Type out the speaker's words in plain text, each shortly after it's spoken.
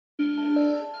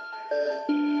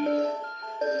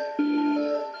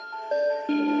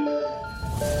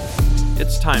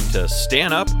it's time to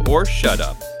stand up or shut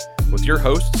up. With your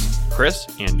hosts, Chris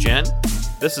and Jen,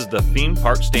 this is the Theme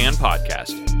Park Stand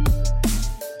Podcast.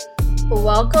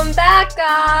 Welcome back,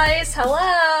 guys.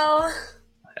 Hello.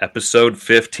 Episode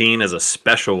 15 is a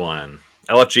special one.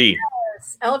 LFG.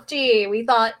 Yes, LFG. We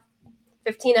thought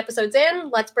 15 episodes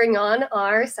in, let's bring on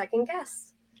our second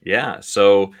guest. Yeah,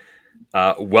 so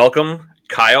welcome,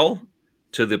 Kyle,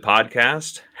 to the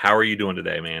podcast. How are you doing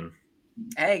today, man?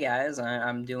 Hey guys,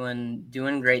 I'm doing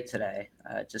great today.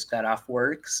 Just got off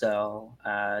work, so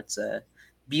it's a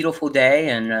beautiful day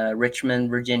in Richmond,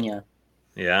 Virginia.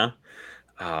 Yeah.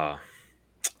 I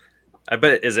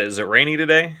bet is it rainy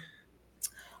today?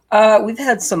 We've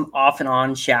had some off and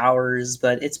on showers,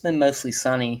 but it's been mostly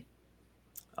sunny.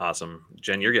 Awesome.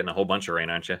 Jen, you're getting a whole bunch of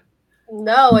rain, aren't you?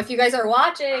 No, if you guys are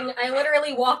watching, I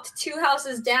literally walked 2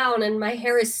 houses down and my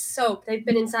hair is soaked. I've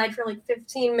been inside for like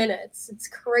 15 minutes. It's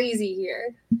crazy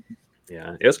here.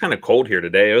 Yeah, it was kind of cold here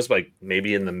today. It was like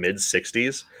maybe in the mid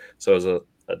 60s. So it was a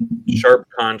sharp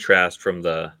contrast from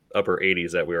the upper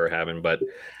 80s that we were having. But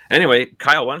anyway,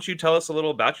 Kyle, why don't you tell us a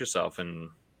little about yourself and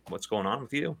what's going on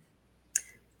with you?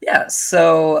 Yeah,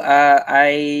 so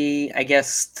I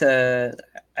guess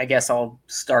I'll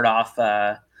start off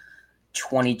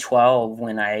 2012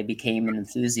 when I became an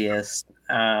enthusiast.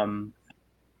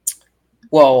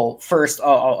 Well, first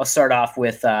I'll start off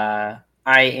with I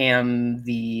am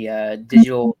the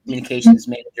digital communications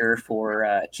manager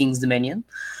for King's Dominion.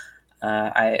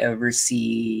 I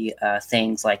oversee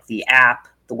things like the app,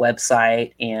 the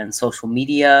website, and social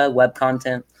media, web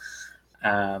content.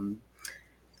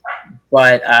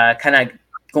 But kind of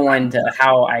going to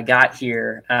how I got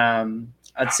here,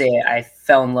 I'd say I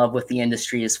fell in love with the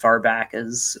industry as far back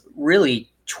as really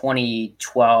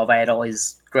 2012. I had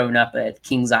always grown up at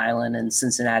Kings Island in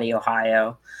Cincinnati,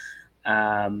 Ohio.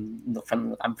 I'm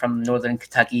from the Northern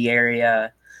Kentucky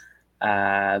area,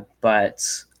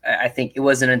 but I think it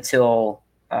wasn't until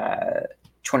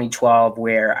 2012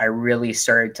 where I really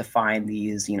started to find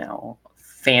these,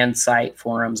 fan site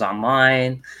forums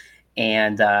online.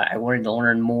 And I wanted to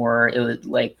learn more. It was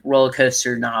like roller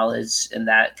coaster knowledge and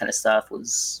that kind of stuff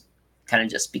was kind of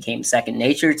just became second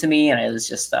nature to me. And it was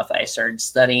just stuff I started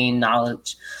studying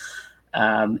knowledge.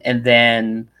 And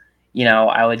then,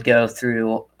 I would go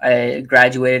through, I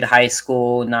graduated high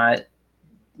school, not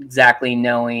exactly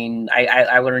knowing,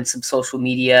 I learned some social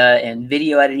media and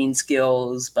video editing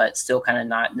skills, but still kind of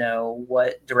not know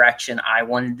what direction I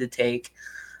wanted to take.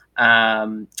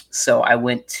 So I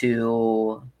went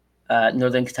to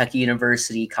Northern Kentucky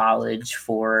University College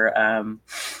for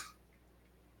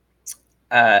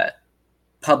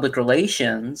public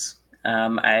relations.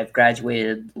 I've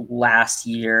graduated last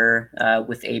year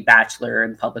with a bachelor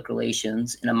in public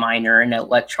relations and a minor in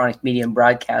electronic media and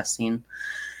broadcasting.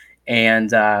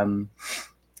 And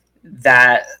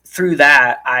through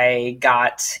that, I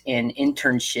got an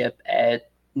internship at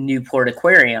Newport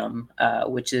Aquarium,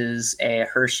 which is a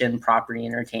Herschend property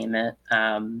entertainment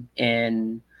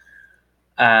in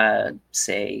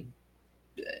say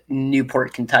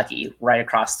Newport, Kentucky, right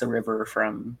across the river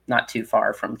from not too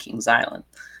far from Kings Island.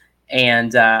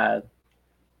 And I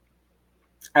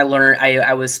learned,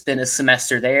 I was spent a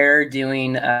semester there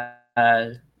doing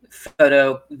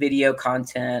photo, video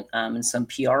content, and some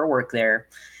PR work there.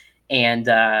 And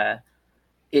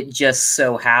it just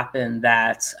so happened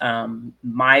that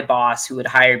my boss who had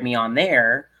hired me on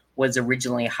there was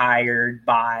originally hired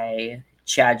by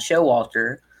Chad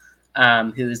Showalter,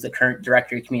 who is the current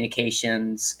director of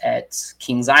communications at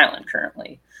Kings Island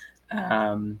currently.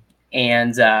 And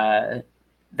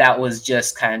that was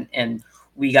just and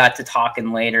we got to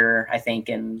talking later, I think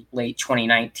in late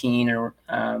 2019 or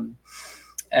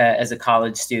as a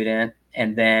college student.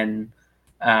 And then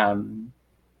I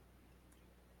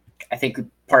think we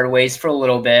parted ways for a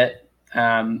little bit.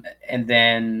 And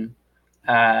then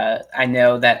I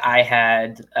know that I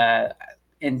had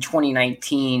in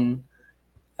 2019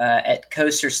 at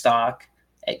Coaster Stock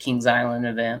at Kings Island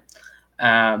event,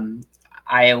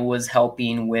 I was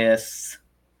helping with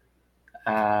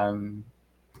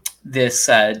this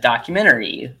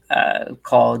documentary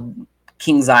called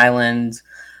Kings Island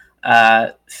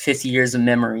 50 Years of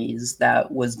Memories.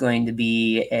 That was going to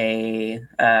be a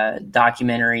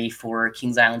documentary for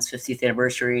Kings Island's 50th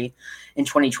anniversary in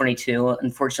 2022.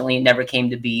 Unfortunately, it never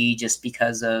came to be just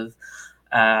because of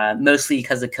mostly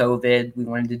because of COVID. We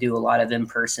wanted to do a lot of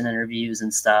in-person interviews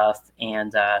and stuff,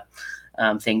 and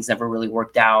things never really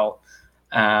worked out.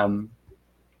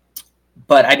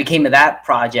 But I became of that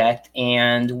project,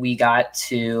 and I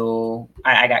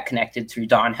got connected through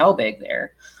Don Helbig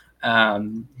there.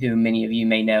 who many of you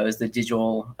may know is the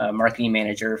digital marketing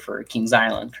manager for Kings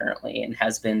Island currently, and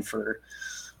has been for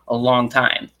a long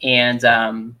time. And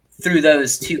through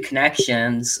those two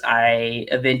connections, I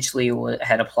eventually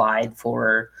had applied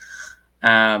for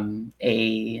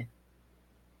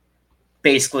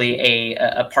basically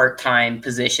a part-time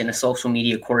position, a social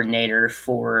media coordinator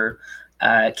for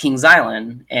Kings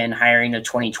Island, and hiring of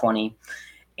 2020.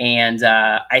 And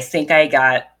I think I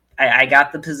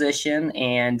got the position,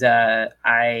 and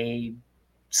I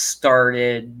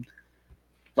started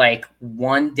like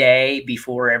one day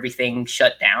before everything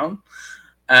shut down,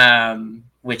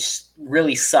 which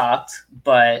really sucked,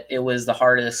 but it was the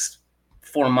hardest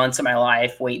 4 months of my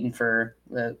life waiting for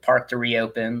the park to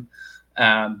reopen.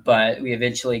 But we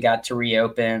eventually got to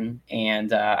reopen,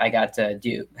 and I got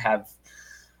to have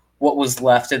what was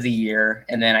left of the year.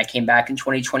 And then I came back in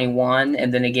 2021,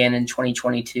 and then again in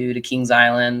 2022 to Kings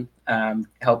Island,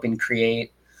 helping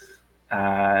create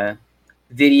videos,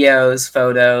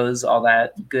 photos, all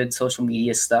that good social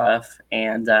media stuff.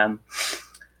 And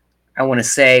I want to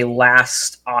say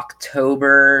last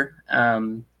October,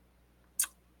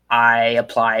 I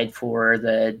applied for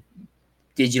the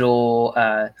digital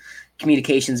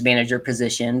communications manager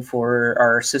position for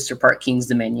our sister park, Kings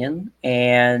Dominion.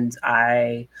 And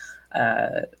I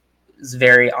was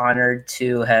very honored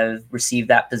to have received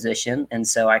that position. And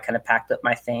so I kind of packed up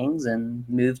my things and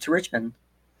moved to Richmond.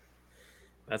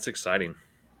 That's exciting.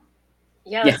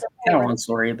 Yeah, kind of a long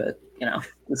story, but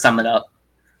to sum it up.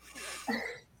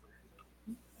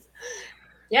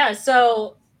 Yeah,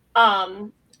 so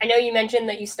I know you mentioned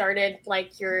that you started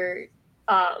like your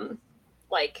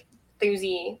like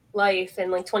Thuzy life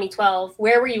in like 2012.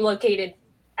 Where were you located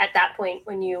at that point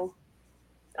when you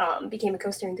became a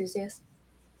coaster enthusiast?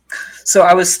 So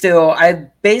I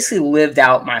basically lived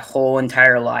out my whole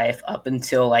entire life up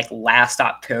until like last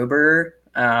October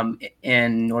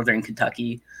in Northern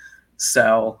Kentucky.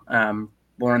 So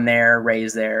born there,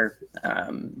 raised there,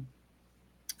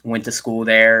 went to school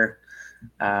there,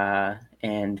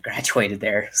 and graduated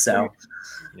there. So,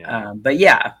 but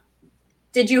yeah.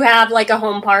 Did you have like a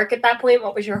home park at that point?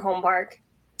 What was your home park?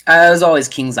 It was always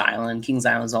Kings Island. Kings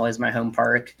Island was always my home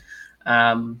park.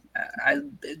 I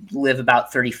live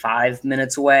about 35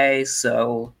 minutes away,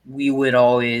 so we would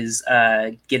always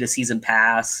get a season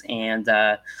pass, and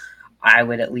I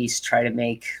would at least try to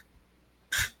make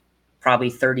probably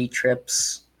 30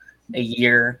 trips a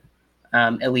year.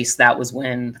 At least that was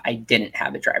when I didn't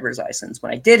have a driver's license.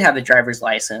 When I did have a driver's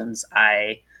license,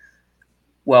 I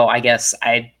guess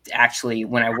I actually,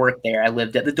 when I worked there, I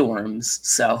lived at the dorms,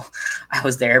 so I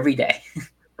was there every day.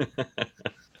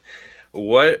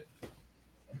 What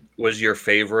was your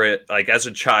favorite, like as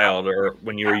a child or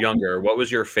when you were younger, what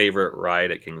was your favorite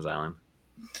ride at Kings Island?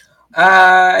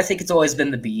 I think it's always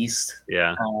been the Beast.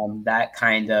 Yeah. That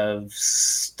kind of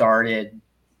started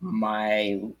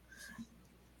my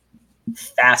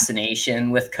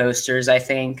fascination with coasters, I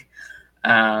think.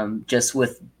 Just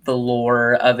with the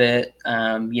lore of it.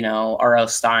 R.L.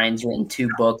 Stein's written 2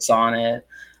 books on it.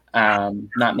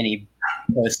 Not many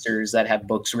coasters that have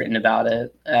books written about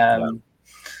it.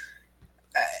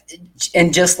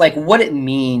 And just like what it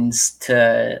means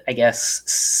to, I guess,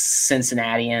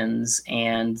 Cincinnatians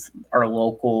and our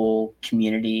local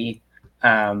community.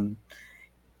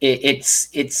 It's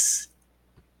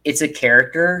a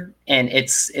character, and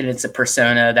it's a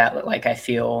persona that, like, I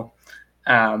feel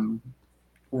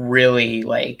really,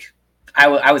 like,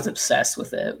 I was obsessed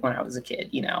with it when I was a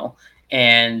kid,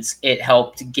 and it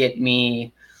helped get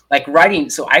me like writing.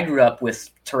 So I grew up with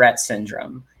Tourette's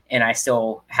syndrome, and I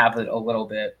still have it a little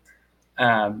bit.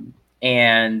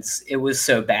 And it was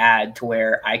so bad to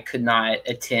where I could not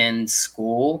attend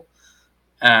school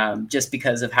just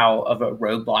because of how of a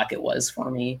roadblock it was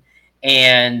for me.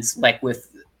 And like with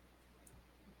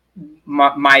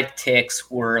my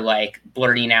tics were like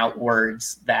blurting out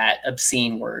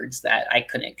obscene words that I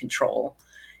couldn't control.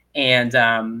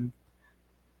 And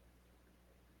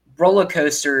roller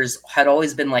coasters had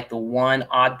always been like the one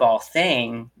oddball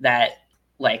thing that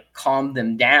like calmed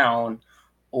them down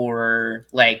or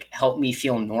like helped me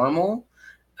feel normal.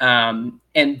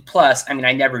 And plus, I mean,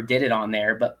 I never did it on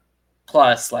there, but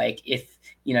plus, like, if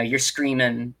you're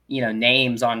screaming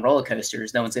names on roller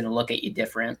coasters, no one's going to look at you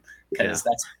different because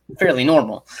that's fairly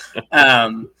normal.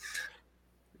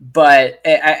 But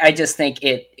I just think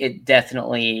it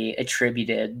definitely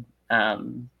attributed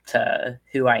to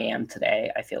who I am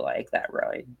today. I feel like that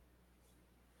ride.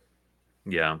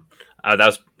 Yeah,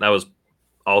 that was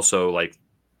also like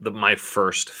my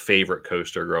first favorite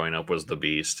coaster growing up was the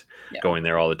Beast. Going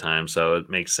there all the time, so it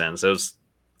makes sense. It's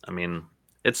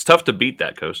tough to beat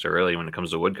that coaster really when it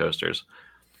comes to wood coasters.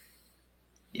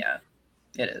 Yeah,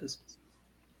 it is.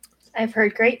 I've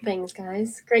heard great things,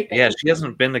 guys. Great things. Yeah, she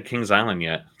hasn't been to Kings Island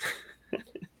yet.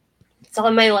 It's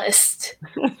on my list.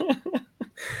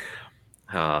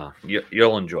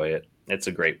 You'll enjoy it. It's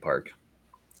a great park.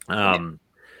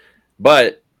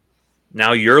 But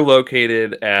now you're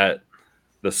located at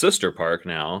the sister park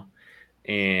now,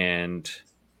 and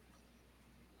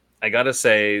I gotta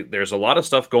say, there's a lot of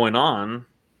stuff going on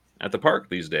at the park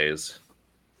these days.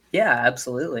 Yeah,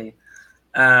 absolutely.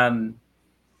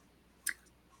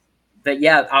 But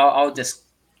yeah, I'll just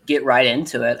get right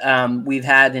into it. We've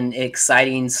had an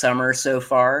exciting summer so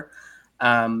far.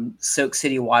 Soak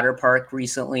City Water Park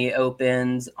recently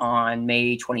opened on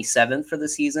May 27th for the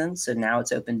season. So now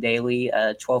it's open daily,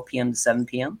 12 p.m. to 7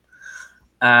 p.m.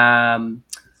 I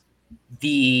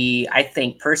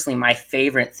think personally, my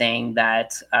favorite thing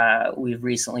that we've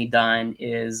recently done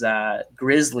is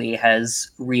Grizzly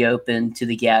has reopened to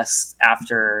the guests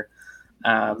after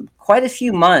quite a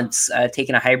few months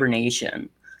taking a hibernation.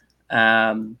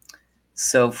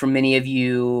 So for many of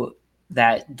you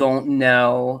that don't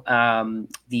know,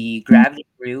 the Gravity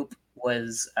Group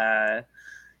was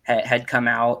had come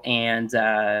out, and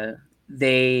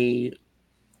they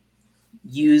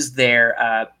used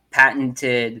their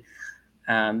patented,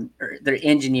 their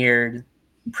engineered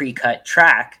pre-cut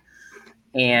track,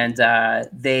 and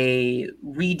they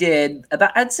redid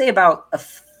about, I'd say about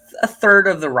a third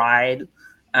of the ride.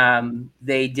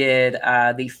 They did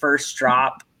the first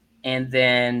drop, and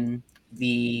then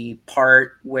the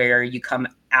part where you come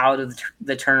out of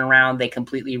the turnaround, they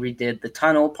completely redid the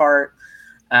tunnel part,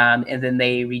 and then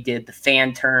they redid the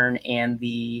fan turn and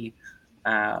the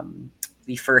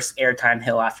first airtime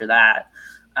hill after that.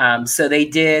 So they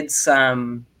did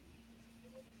some.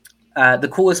 The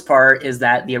coolest part is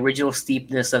that the original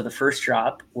steepness of the first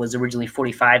drop was originally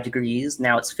 45 degrees.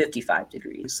 Now it's 55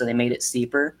 degrees. So they made it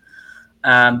steeper.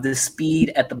 The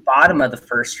speed at the bottom of the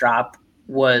first drop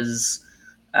was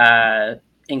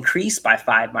increased by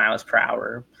 5 miles per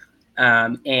hour.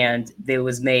 And it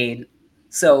was made.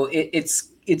 So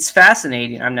it's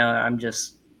fascinating. I know I'm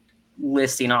just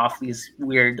listing off these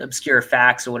weird, obscure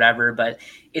facts or whatever, but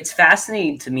it's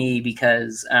fascinating to me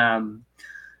because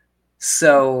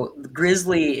so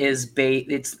Grizzly is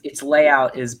its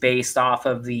layout is based off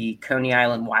of the Coney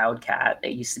Island Wildcat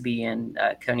that used to be in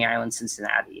Coney Island,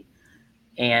 Cincinnati,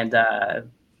 and I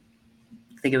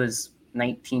think it was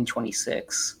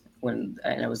 1926 and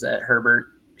it was a Herbert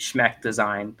Schmeck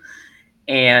design,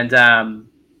 and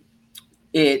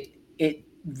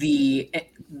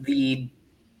the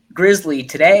Grizzly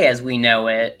today as we know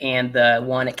it, and the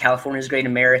one at California's Great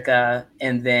America,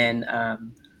 and then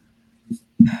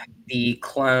the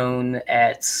clone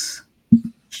at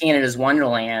Canada's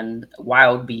Wonderland,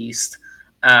 Wild Beast,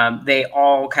 they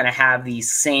all kind of have the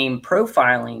same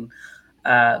profiling,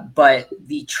 but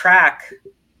the track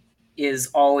is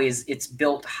always, it's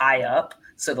built high up.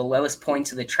 So the lowest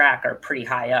points of the track are pretty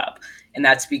high up. And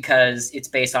that's because it's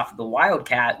based off of the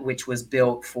Wildcat, which was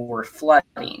built for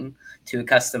flooding, to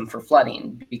accustom for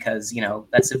flooding, because, you know,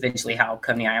 that's eventually how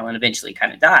Coney Island eventually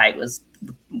kind of died, was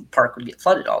the park would get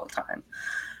flooded all the time.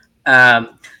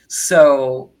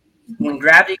 So when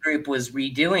Gravity Group was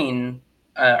redoing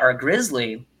our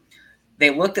Grizzly,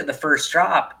 they looked at the first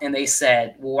drop and they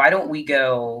said, well, why don't we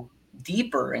go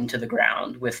deeper into the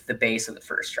ground with the base of the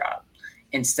first drop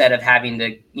instead of having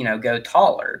to, you know, go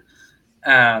taller?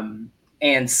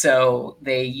 And so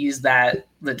they used the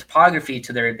topography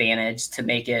to their advantage to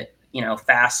make it, you know,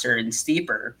 faster and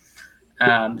steeper.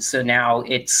 So now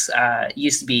it's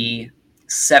used to be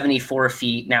 74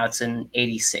 feet. Now it's an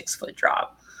 86-foot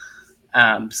drop.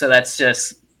 So that's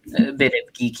just a bit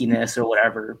of geekiness or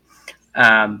whatever.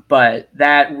 But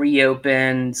that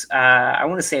reopened, I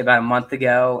want to say about a month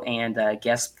ago, and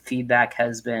guest feedback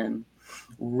has been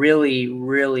really,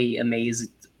 really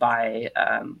amazed by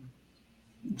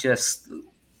just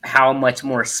how much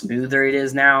more smoother it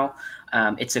is now.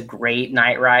 It's a great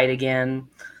night ride again.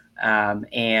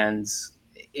 And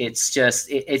it's just,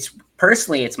 it's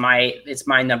personally, it's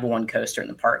my number one coaster in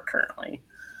the park currently.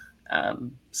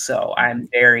 So I'm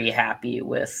very happy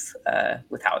with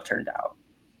how it turned out.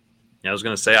 Yeah, I was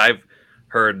going to say, I've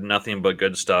heard nothing but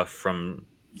good stuff from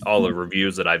all the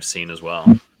reviews that I've seen as well.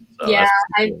 So yeah,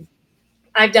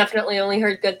 I've definitely only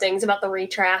heard good things about the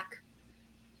retrack.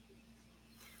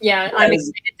 Yeah, I'm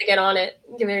excited to get on it.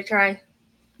 Give it a try.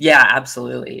 Yeah,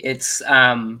 absolutely. It's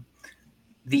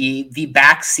the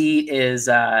back seat is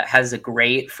has a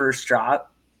great first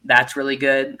drop. That's really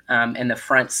good. And the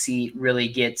front seat really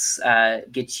gets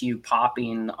you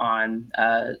popping on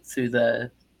through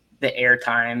the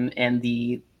airtime and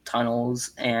the tunnels,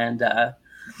 and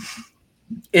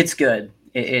it's good.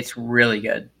 It's really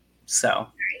good. So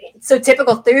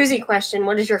typical Thursday question: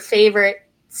 what is your favorite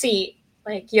seat?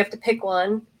 Like, you have to pick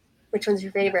one. Which one's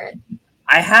your favorite?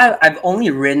 I've only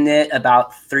ridden it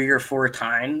about 3 or 4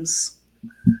 times.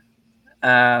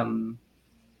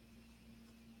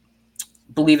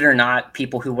 Believe it or not,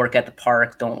 people who work at the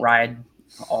park don't ride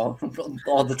all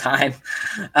the time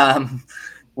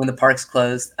when the park's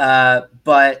closed.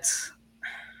 But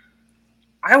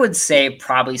I would say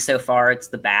probably so far it's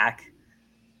the back.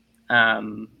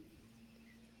 I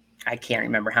can't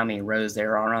remember how many rows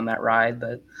there are on that ride,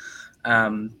 but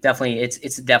definitely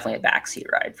it's definitely a backseat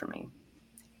ride for me.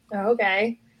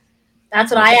 Okay.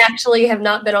 That's what I actually have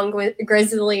not been on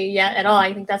Grizzly yet at all.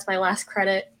 I think that's my last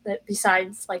credit, that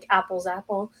besides like Apple's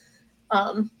Apple.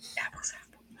 Apple's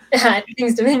At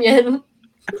King's Dominion.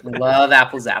 Love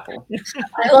Apple's Apple.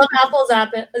 I love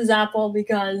Apple's Apple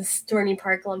because Dorney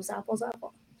Park loves Apple's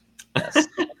Apple. Yes.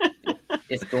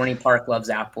 If Dorney Park loves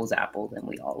Apple's Apple, then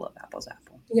we all love Apple's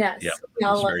Apple. Yes. Yeah, we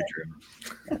all that's love very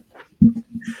it.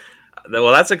 true.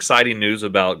 Well, that's exciting news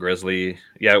about Grizzly.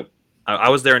 Yeah, I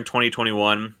was there in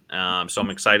 2021, so I'm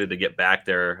excited to get back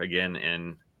there again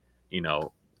and,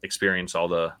 experience all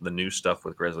the new stuff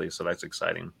with Grizzly. So that's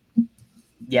exciting.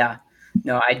 Yeah,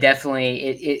 no, I definitely,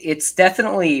 it's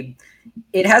definitely,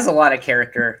 it has a lot of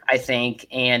character, I think,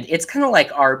 and it's kind of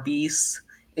like our beast.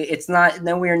 It's not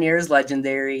nowhere near as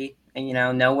legendary, and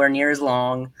nowhere near as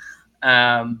long,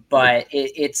 but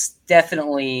it's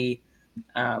definitely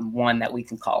one that we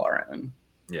can call our own.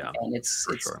 Yeah, and it's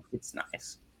sure. It's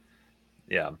nice.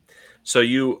 Yeah. So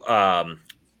you,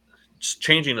 just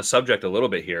changing the subject a little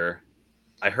bit here,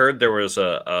 I heard there was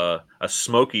a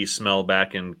smoky smell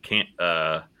back in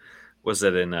was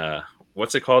it in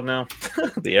what's it called now?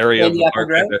 The area Candy of Apple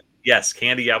Grove? Yes,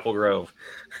 Candy Apple Grove.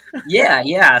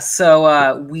 Yeah.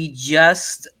 So we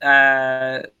just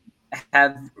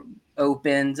have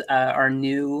opened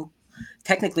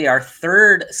technically our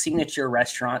 3rd signature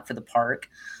restaurant for the park,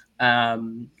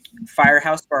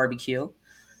 Firehouse Barbecue.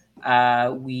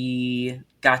 We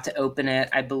got to open it,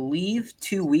 I believe,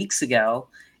 2 weeks ago,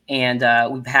 and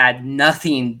we've had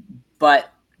nothing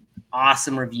but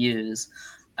awesome reviews.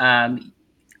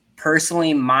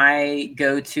 Personally, my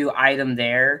go-to item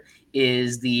there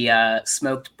is the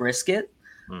smoked brisket,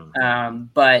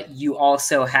 but you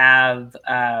also have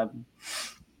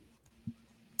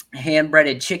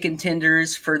hand-breaded chicken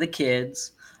tenders for the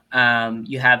kids.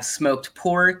 You have smoked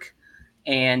pork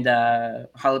and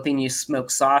jalapeno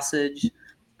smoked sausage.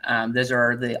 Those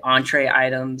are the entree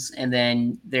items, and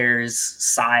then there's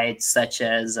sides such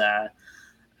as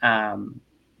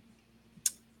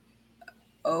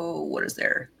what is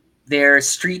there? There's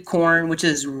street corn, which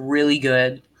is really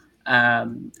good.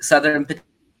 Southern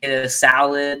potato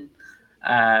salad,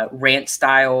 ranch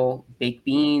style baked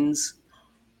beans.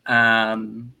 I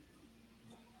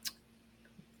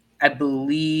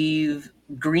believe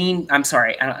I'm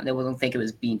sorry, I don't think it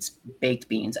was baked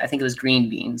beans. I think it was green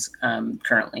beans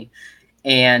currently.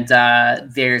 And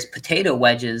there's potato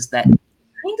wedges that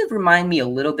kind of remind me a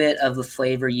little bit of the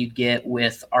flavor you'd get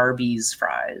with Arby's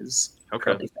fries.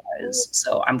 Okay. Curly fries.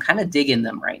 So I'm kind of digging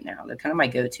them right now. They're kind of my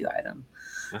go-to item.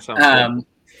 That sounds good.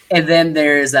 And then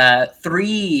there's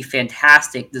 3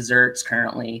 fantastic desserts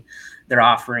currently they're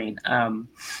offering.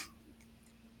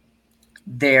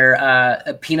 They're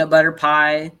a peanut butter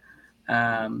pie,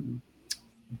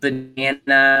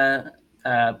 banana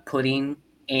pudding,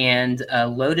 and a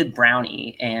loaded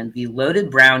brownie. And the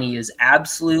loaded brownie is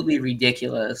absolutely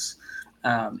ridiculous.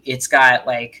 It's got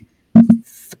like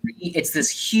it's this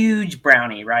huge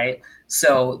brownie, right?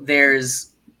 So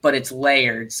but it's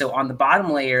layered. So on the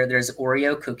bottom layer, there's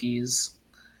Oreo cookies.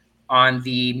 On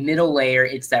the middle layer,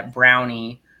 it's that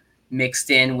brownie mixed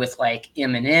in with like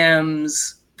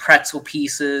M&Ms, pretzel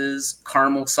pieces,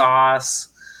 caramel sauce,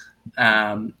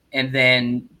 and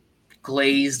then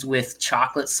glazed with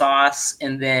chocolate sauce,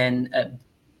 and then a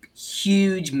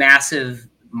huge, massive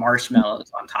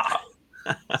marshmallows on top.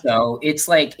 So it's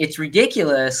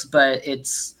ridiculous, but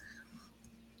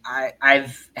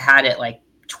I've had it like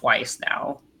twice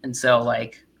now, and so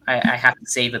like I have to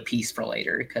save a piece for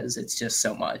later because it's just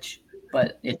so much,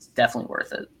 but it's definitely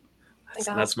worth it.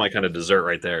 That's my kind of dessert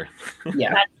right there.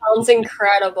 Yeah, that sounds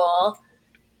incredible.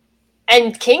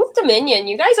 And King's Dominion,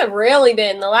 you guys have really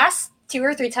been, the last 2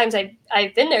 or 3 times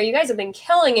I've been there, you guys have been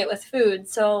killing it with food.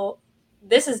 So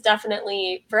this is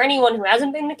definitely, for anyone who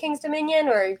hasn't been to King's Dominion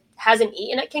or hasn't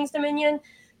eaten at King's Dominion,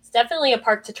 it's definitely a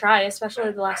park to try,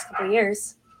 especially the last couple of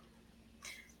years.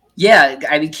 Yeah,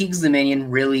 I mean, King's Dominion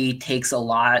really takes a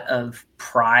lot of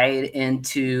pride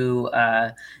into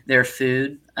their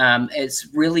food. It's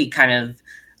really kind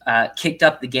of kicked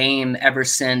up the game ever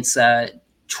since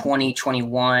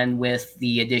 2021 with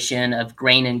the addition of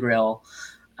Grain and Grill,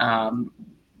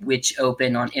 which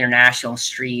opened on International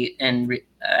Street, and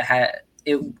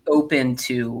it opened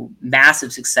to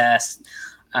massive success.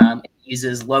 It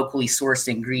uses locally sourced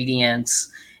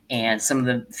ingredients, and some of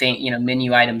the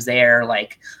menu items there,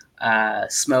 like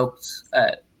smoked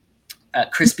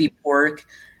crispy pork.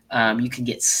 You can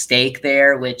get steak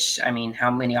there, which, I mean,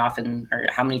 how many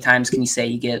times can you say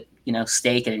you get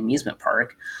steak at an amusement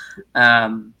park?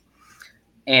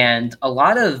 And a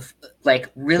lot of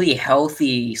like really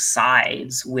healthy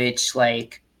sides, which,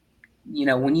 like,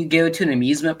 when you go to an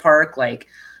amusement park, like,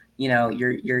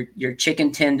 your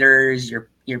chicken tenders, your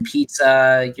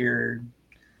pizza, your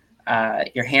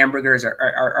hamburgers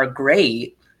are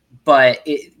great, but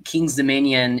King's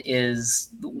Dominion is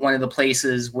one of the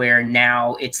places where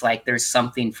now it's like there's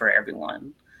something for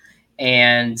everyone.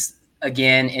 And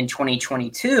again, in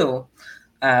 2022,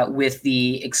 with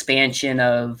the expansion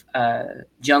of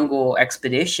Jungle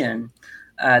Expedition,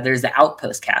 there's the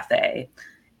Outpost Cafe.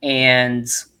 And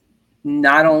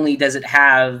not only does it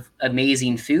have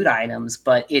amazing food items,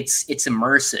 but it's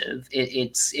immersive.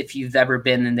 It's if you've ever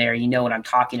been in there, you know what I'm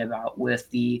talking about, with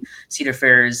the Cedar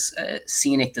Fair's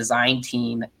scenic design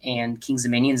team and King's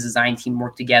Dominion's design team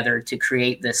work together to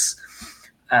create this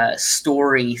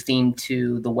story themed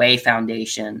to the Way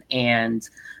Foundation, and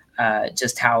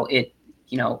just how it,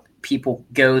 people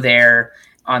go there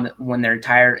when they're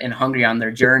tired and hungry on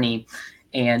their journey.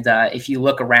 And if you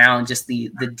look around, just the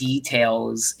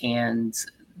details and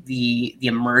the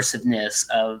immersiveness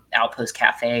of Outpost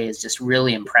Cafe is just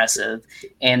really impressive.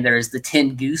 And there's the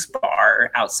Tin Goose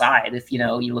Bar outside if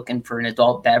you're looking for an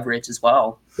adult beverage as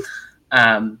well.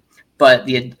 But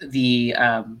the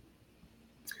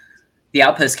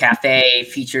Outpost Cafe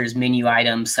features menu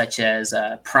items such as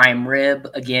prime rib,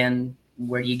 again,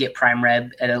 where you get prime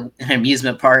rib at an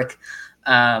amusement park.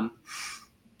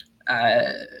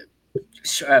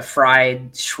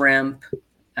 Fried shrimp,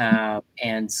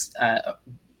 and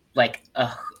like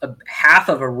a half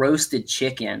of a roasted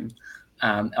chicken,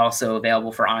 also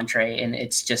available for entree, and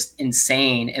it's just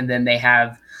insane. And then they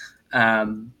have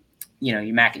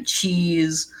your mac and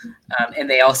cheese, and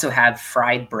they also have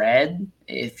fried bread.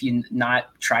 If you've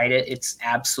not tried it, it's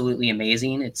absolutely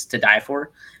amazing. It's to die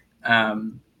for,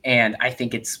 and I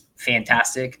think it's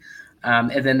fantastic.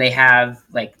 And then they have,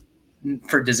 like,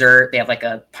 for dessert, they have like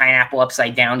a pineapple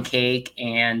upside down cake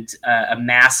and a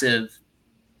massive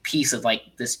piece of like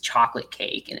this chocolate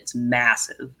cake, and it's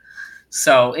massive.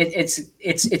 So it's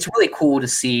really cool to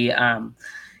see,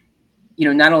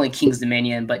 not only King's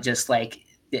Dominion, but just like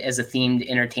as a themed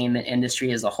entertainment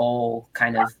industry as a whole,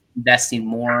 kind of investing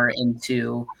more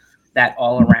into that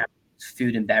all around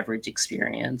food and beverage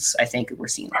experience. I think we're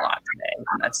seeing a lot today,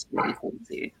 and that's really cool to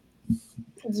see.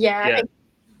 Yeah.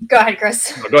 Go ahead,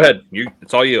 Chris. Oh, go ahead.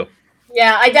 It's all you.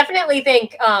 Yeah, I definitely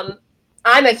think I'm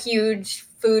a huge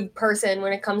food person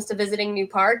when it comes to visiting new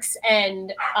parks,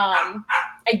 and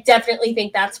I definitely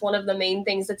think that's one of the main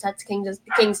things that sets King's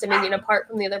Dominion apart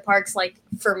from the other parks. Like,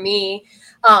 for me,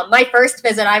 my first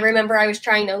visit, I remember I was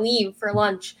trying to leave for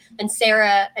lunch, and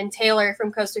Sarah and Taylor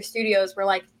from Coaster Studios were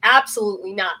like,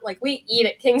 absolutely not. Like, we eat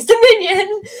at King's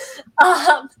Dominion.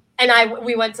 And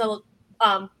we went to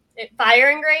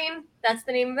Fire and Grain. That's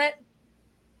the name of it.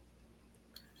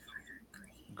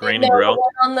 Grain and Grill.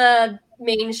 On the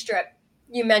main strip.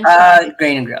 You mentioned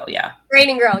Grain and Grill, yeah.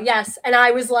 Grain and Grill, yes. And I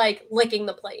was like licking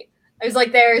the plate. I was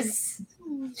like,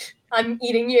 I'm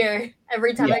eating here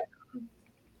every time I come.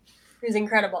 It was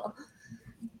incredible.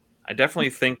 I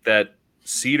definitely think that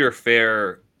Cedar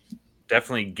Fair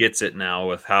definitely gets it now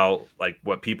with how, like,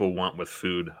 what people want with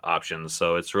food options.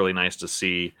 So it's really nice to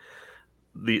see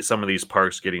some of these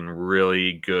parks getting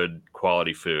really good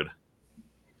quality food.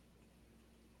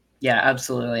 Yeah,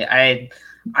 absolutely. I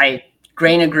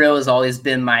Grain and Grill has always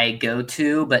been my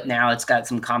go-to, but now it's got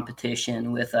some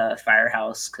competition with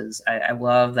Firehouse, because I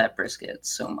love that brisket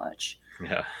so much.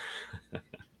 Yeah.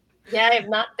 Yeah, I have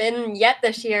not been yet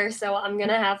this year, so I'm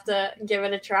gonna have to give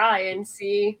it a try and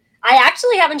see. I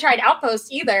actually haven't tried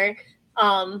Outpost either.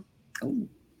 I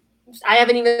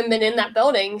haven't even been in that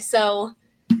building, so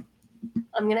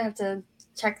I'm gonna have to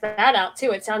check that out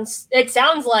too. It sounds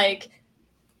like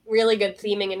really good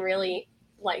theming and really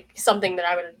like something that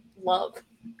I would love.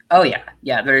 Oh yeah.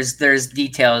 There's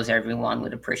details everyone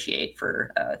would appreciate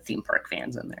for theme park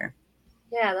fans in there.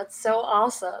 Yeah, that's so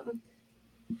awesome.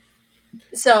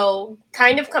 So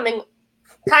kind of coming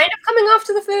off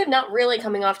to the food, not really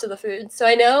coming off to the food. So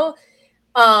I know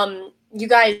you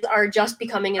guys are just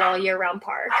becoming an all year round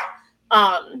park.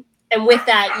 And with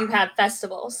that, you have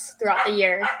festivals throughout the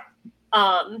year.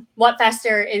 what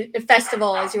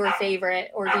festival is your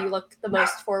favorite, or do you look the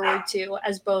most forward to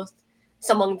as both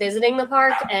someone visiting the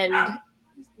park and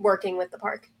working with the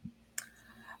park?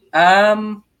 I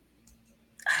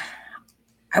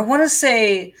want to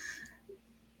say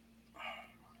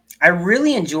I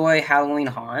really enjoy Halloween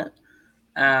Haunt,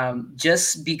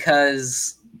 just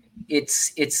because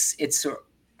it's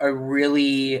a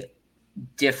really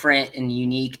different and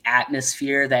unique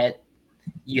atmosphere that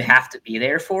you have to be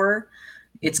there for.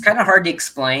 It's kind of hard to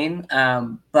explain,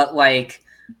 but like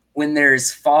when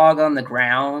there's fog on the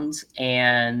ground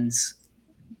and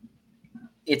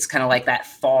it's kind of like that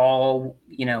fall,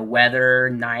 weather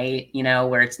night,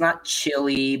 where it's not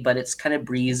chilly, but it's kind of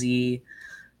breezy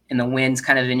and the wind's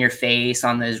kind of in your face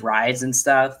on those rides and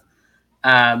stuff.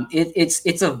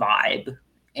 It's a vibe,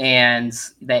 and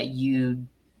that you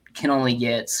can only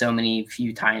get so many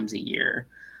few times a year.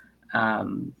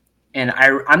 And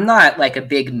I'm not like a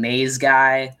big maze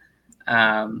guy.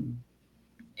 And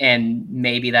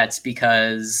maybe that's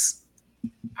because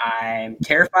I'm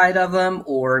terrified of them,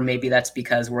 or maybe that's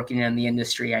because working in the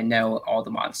industry, I know all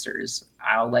the monsters.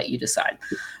 I'll let you decide.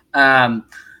 But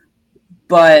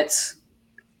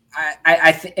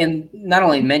and not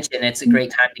only mention it's a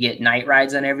great time to get night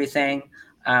rides and everything,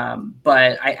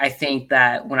 but I think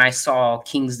that when I saw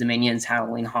King's Dominion's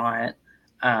Halloween Haunt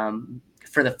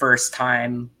for the first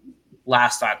time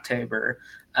last October,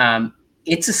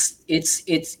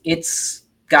 it's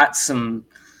got some.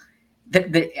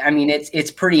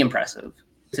 It's pretty impressive,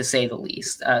 to say the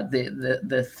least.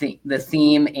 The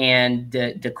theme and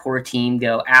the decor team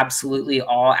go absolutely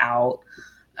all out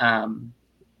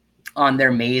on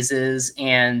their mazes,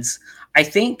 and I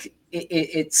think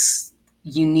it's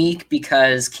unique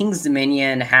because King's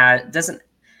Dominion doesn't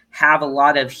have a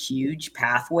lot of huge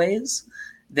pathways.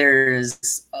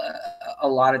 There's a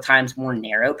lot of times more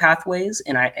narrow pathways,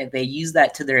 and they use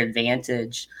that to their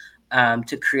advantage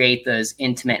to create those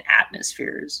intimate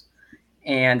atmospheres.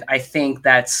 And I think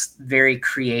that's very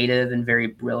creative and very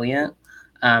brilliant.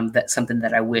 That's something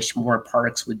that I wish more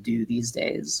parks would do these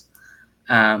days.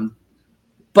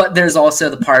 But there's also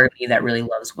the part of me that really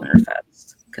loves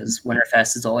Winterfest, because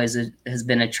Winterfest has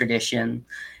been a tradition.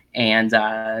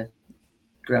 And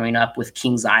growing up with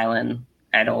Kings Island,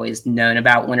 I'd always known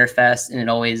about Winterfest, and it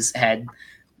always had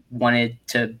wanted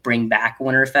to bring back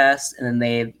Winterfest, and then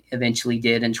they eventually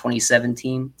did in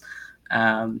 2017.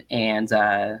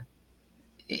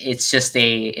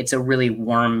 It's a really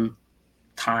warm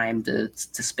time to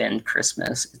spend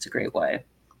Christmas. It's a great way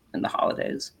in the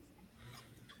holidays.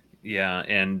 Yeah,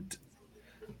 and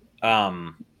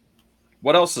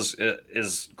what else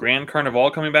is Grand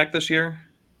Carnival coming back this year?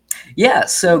 Yeah,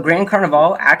 so Grand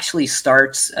Carnival actually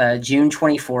starts June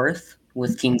 24th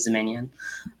with King's Dominion.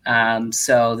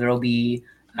 So there will be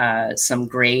some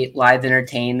great live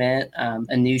entertainment,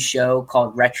 a new show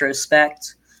called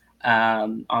Retrospect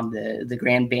on the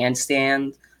Grand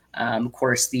Bandstand. Of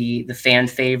course, the fan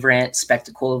favorite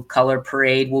Spectacle of Color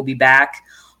Parade will be back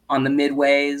on the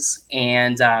midways,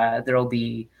 and there will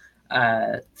be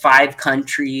 5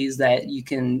 countries that you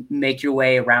can make your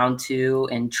way around to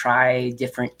and try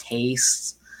different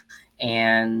tastes.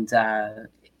 And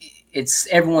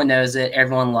everyone knows it,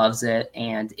 everyone loves it,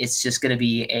 and it's just going to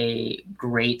be a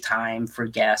great time for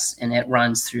guests. And it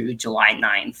runs through July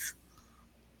 9th.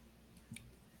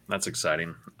 That's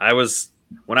exciting.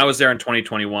 When I was there in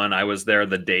 2021, I was there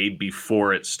the day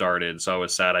before it started, so I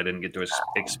was sad I didn't get to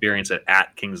experience it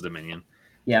at King's Dominion.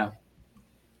 Yeah.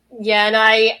 Yeah, and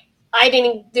I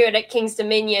didn't do it at King's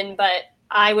Dominion, but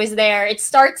I was there. It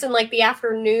starts in like the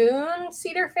afternoon.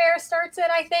 Cedar Fair starts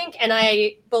it, I think, and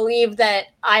I believe that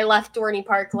I left Dorney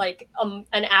Park like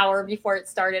an hour before it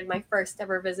started. My first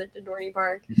ever visit to Dorney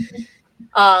Park,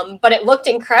 but it looked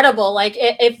incredible. Like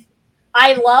if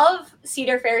I love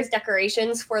Cedar Fair's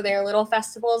decorations for their little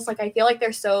festivals. Like I feel like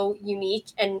they're so unique,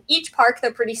 and each park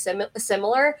they're pretty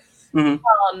similar.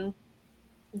 Mm-hmm.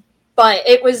 But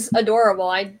it was adorable.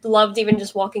 I loved even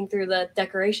just walking through the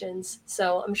decorations.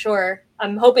 So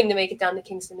I'm hoping to make it down to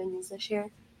King's Dominions this year.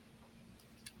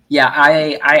 Yeah,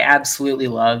 I absolutely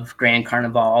love Grand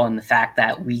Carnival and the fact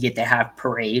that we get to have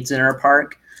parades in our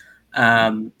park.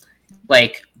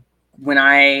 Like when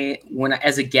I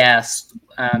as a guest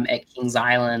at Kings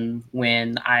Island,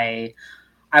 when I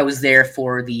was there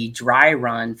for the dry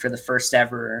run for the first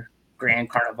ever Grand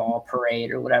Carnival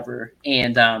parade or whatever,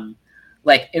 and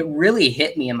like it really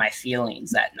hit me in my feelings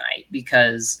that night,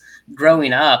 because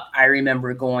growing up, I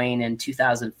remember going in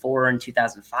 2004 and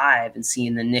 2005 and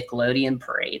seeing the Nickelodeon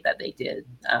parade that they did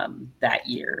that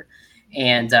year.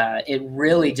 And it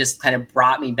really just kind of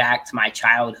brought me back to my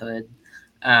childhood.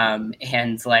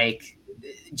 And like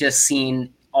just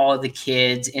seeing all of the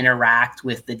kids interact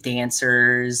with the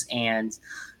dancers and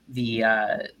the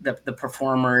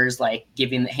performers, like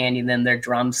handing them their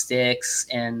drumsticks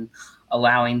and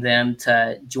allowing them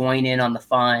to join in on the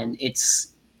fun. It's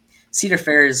Cedar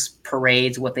Fair's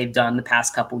parades, what they've done the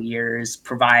past couple years,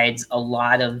 provides a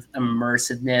lot of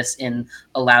immersiveness and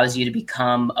allows you to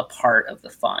become a part of the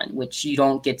fun, which you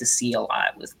don't get to see a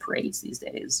lot with parades these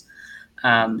days.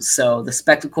 So the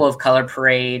Spectacle of Color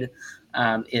Parade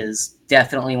is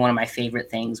definitely one of my favorite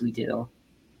things we do.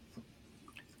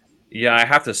 Yeah, I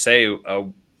have to say,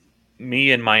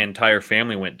 me and my entire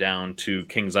family went down to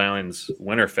Kings Island's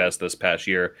Winterfest this past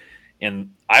year,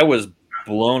 and I was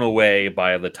blown away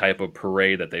by the type of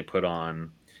parade that they put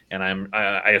on. And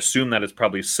I assume that it's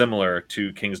probably similar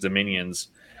to King's Dominion's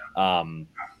when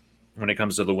it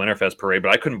comes to the Winterfest parade,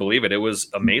 but I couldn't believe it. It was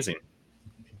amazing.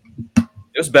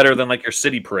 It was better than like your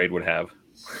city parade would have.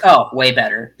 Oh, way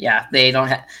better. Yeah, they don't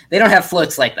have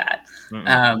floats like that.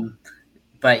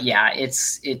 But yeah,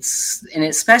 it's and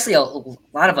especially a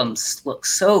lot of them look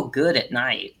so good at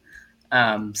night.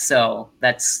 So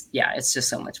it's just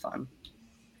so much fun.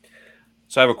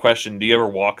 So I have a question. Do you ever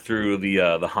walk through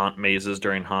the haunt mazes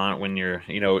during haunt when you're,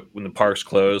 when the park's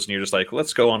closed and you're just like,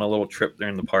 let's go on a little trip there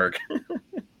in the park?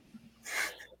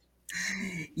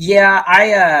 Yeah,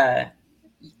 I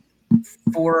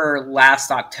for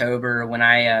last October when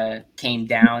I came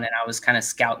down and I was kind of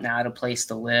scouting out a place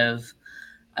to live,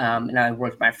 and I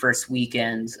worked my first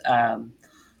weekend.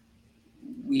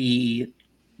 We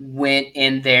went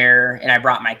in there and I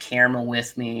brought my camera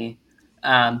with me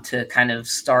to kind of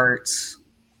start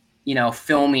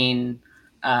filming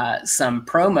some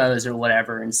promos or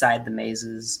whatever inside the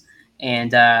mazes.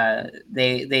 And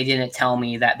they didn't tell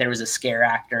me that there was a scare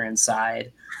actor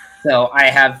inside. So I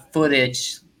have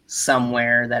footage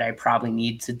somewhere that I probably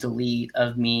need to delete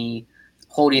of me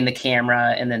holding the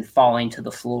camera and then falling to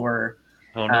the floor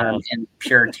in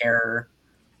pure terror.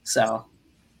 So.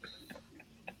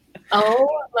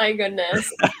 Oh my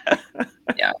goodness.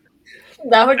 Yeah.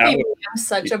 That would be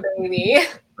such a baby.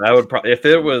 That would probably, if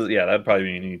it was, that'd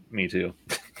probably be me too.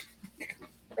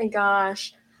 My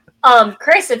gosh.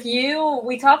 Chris,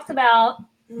 we talked about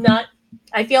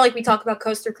I feel like we talk about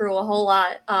Coaster Crew a whole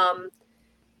lot.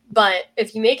 But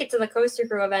if you make it to the Coaster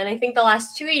Crew event, I think the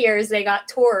last 2 years they got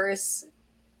tours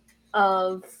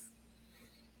of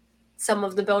some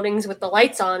of the buildings with the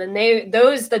lights on, and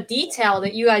the detail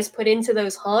that you guys put into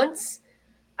those haunts,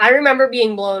 I remember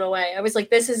being blown away. I was like,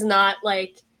 this is not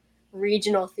like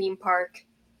regional theme park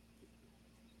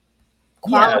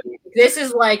quality. Yeah. This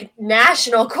is like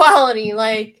national quality.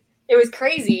 Like, it was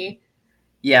crazy.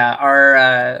 Yeah,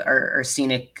 our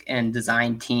scenic and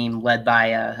design team, led by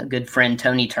a good friend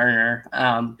Tony Turner,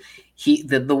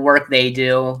 the work they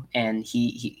do and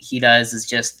he does is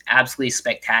just absolutely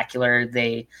spectacular.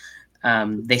 They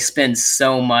spend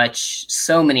so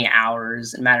many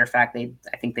hours. As a matter of fact, I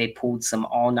think they pulled some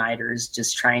all-nighters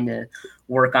just trying to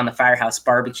work on the Firehouse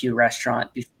Barbecue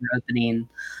restaurant before opening.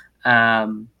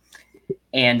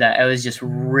 And I was just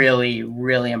really,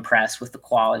 really impressed with the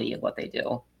quality of what they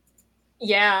do.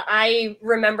 Yeah, I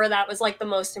remember that was like the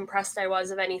most impressed I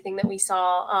was of anything that we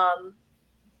saw.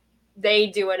 They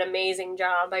do an amazing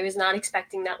job. I was not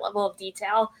expecting that level of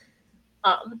detail,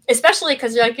 especially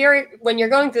because when you're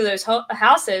going through those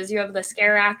houses, you have the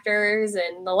scare actors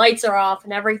and the lights are off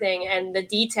and everything, and the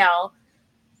detail,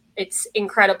 it's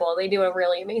incredible. They do a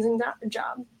really amazing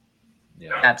job.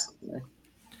 Yeah, absolutely.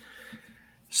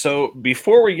 So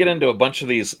before we get into a bunch of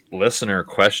these listener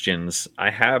questions, I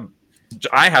had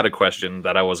a question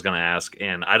that I was going to ask,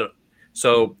 and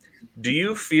So, do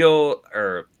you feel,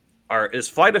 is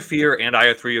Flight of Fear and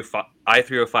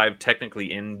I-305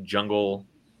 technically in Jungle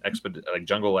X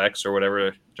or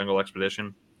whatever, Jungle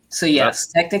Expedition? So yes,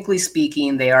 technically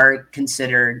speaking, they are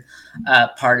considered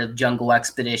part of Jungle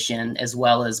Expedition as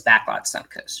well as Backlot Stunt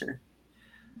Coaster.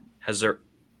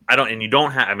 And you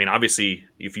don't have. I mean, obviously,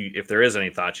 if there is any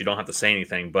thoughts, you don't have to say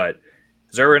anything. But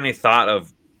is there any thought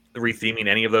of retheming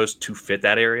any of those to fit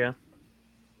that area?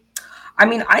 I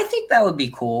mean, I think that would be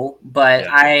cool, but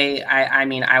yeah. I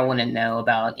mean, I wouldn't know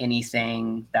about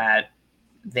anything that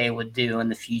they would do in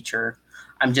the future.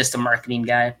 I'm just a marketing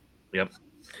guy. Yep.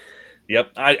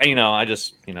 I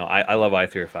love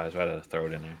I-305, so I had to throw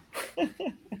it in there.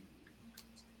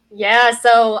 Yeah,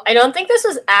 so I don't think this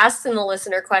was asked in the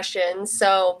listener questions.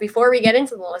 So before we get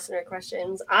into the listener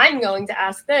questions, I'm going to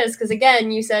ask this because,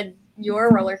 again, you said you're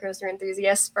a roller coaster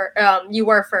enthusiast. You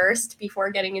were first before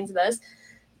getting into this.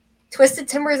 Twisted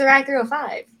Timbers or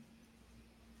I-305?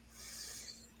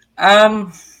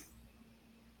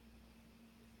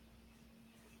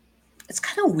 it's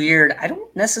kind of weird. I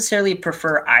don't necessarily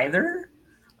prefer either.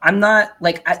 I'm not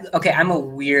like I'm a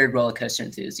weird roller coaster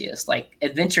enthusiast. Like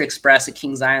Adventure Express at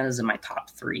Kings Island is in my top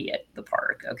 3 at the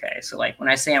park. Okay, so like when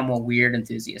I say I'm a weird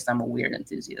enthusiast, I'm a weird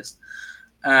enthusiast.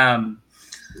 I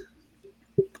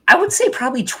would say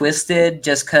probably Twisted,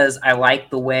 just because I like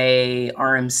the way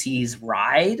RMCs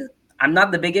ride. I'm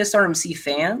not the biggest RMC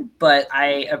fan, but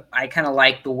I kind of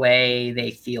like the way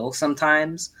they feel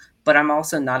sometimes. But I'm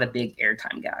also not a big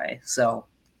airtime guy, so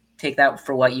take that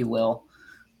for what you will.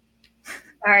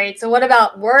 All right. So what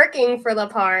about working for the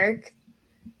park?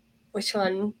 Which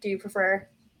one do you prefer?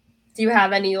 Do you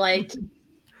have any like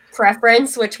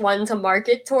preference which one to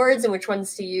market towards and which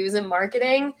ones to use in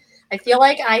marketing? I feel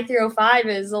like I-305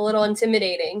 is a little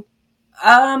intimidating.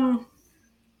 I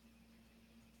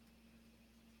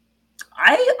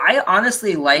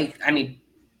honestly like,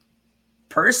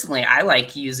 personally, I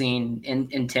like using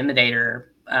Intimidator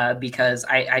because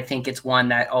I think it's one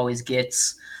that always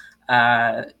gets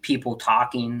people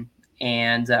talking.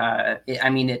 And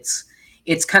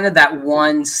it's kind of that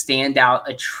one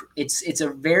standout. It's a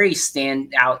very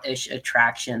standout-ish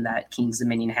attraction that Kings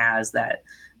Dominion has that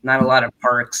not a lot of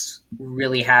parks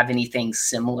really have anything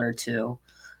similar to.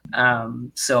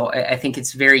 So I think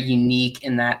it's very unique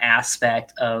in that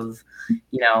aspect of,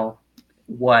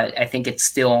 what I think it's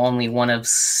still only one of 8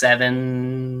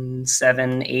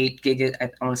 giga. I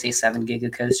want to say 7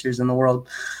 giga coasters in the world.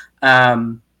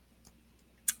 But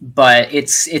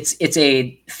it's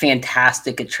a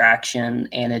fantastic attraction,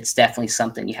 and it's definitely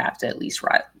something you have to at least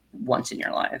ride once in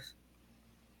your life.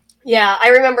 Yeah, I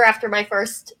remember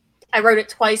I rode it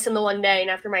twice in the one day, and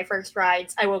after my first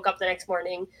rides, I woke up the next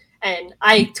morning and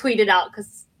I tweeted out,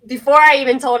 because before I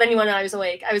even told anyone I was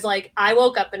awake, I was like, I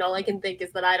woke up and all I can think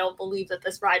is that I don't believe that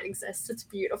this ride exists. It's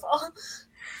beautiful.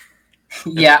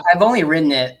 Yeah, I've only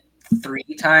ridden it 3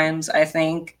 times, I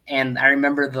think. And I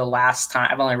remember the last time,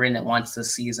 I've only ridden it once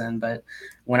this season, but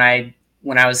when I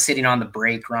was sitting on the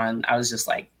brake run, I was just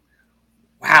like,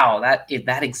 wow,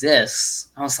 that exists.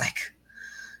 I was like,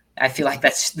 I feel like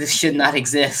this should not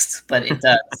exist, but it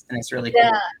does. And it's really cool.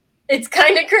 Yeah, it's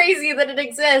kind of crazy that it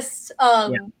exists.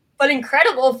 But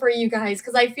incredible for you guys,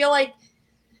 because I feel like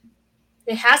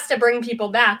it has to bring people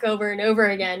back over and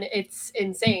over again. It's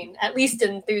insane, at least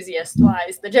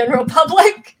enthusiast-wise. The general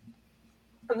public,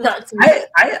 I'm not too sure.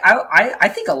 I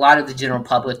think a lot of the general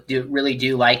public really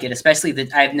do like it, especially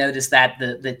I've noticed that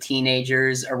the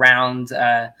teenagers around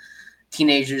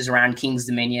Kings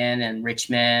Dominion and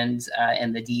Richmond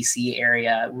and the DC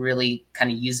area really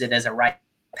kind of use it as a rite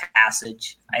of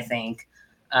passage, I think.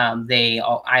 I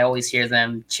always hear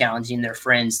them challenging their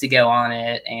friends to go on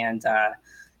it, and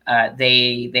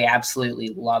they absolutely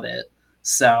love it.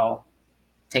 So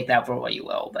take that for what you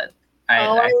will. But I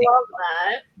love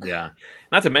that. Yeah,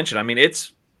 not to mention,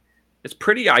 it's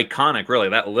pretty iconic, really.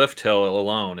 That lift hill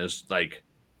alone is like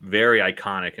very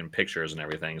iconic in pictures and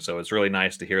everything. So it's really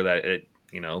nice to hear that it,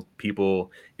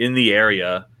 people in the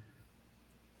area,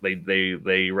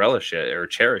 they relish it or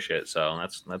cherish it. So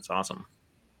that's awesome.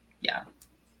 Yeah.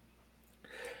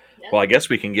 Well, I guess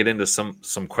we can get into some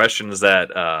questions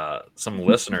that some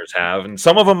listeners have, and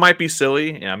some of them might be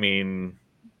silly.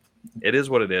 It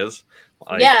is what it is.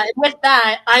 Yeah, and with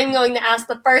that, I'm going to ask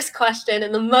the first question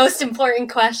and the most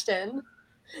important question.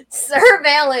 Sir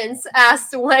Valence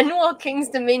asked, when will King's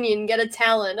Dominion get a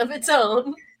Talon of its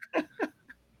own?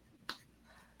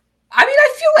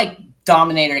 I feel like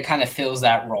Dominator kind of fills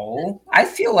that role. I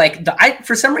feel like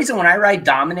for some reason when I ride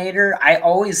Dominator, I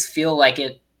always feel like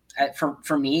it.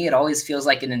 For me, it always feels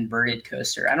like an inverted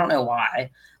coaster. I don't know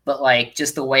why, but like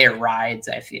just the way it rides,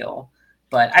 I feel.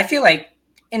 But I feel like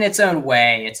in its own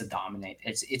way, it's a Dominator.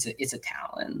 It's a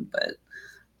Talon. But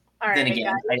then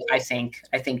again, I think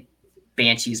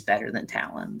Banshee's better than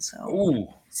Talon. So ooh.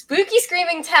 Spooky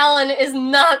Screaming Talon is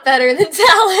not better than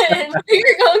Talon.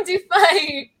 We're going to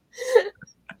fight.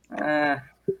 I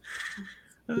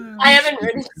haven't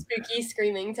ridden Spooky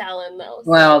Screaming Talon though.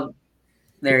 So. Well,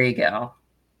 there you go.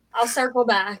 I'll circle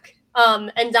back.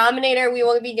 And Dominator, we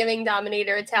will be giving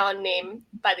Dominator a Talon name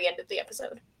by the end of the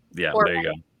episode. Yeah, there you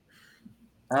go.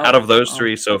 Out of those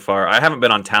 3 so far, I haven't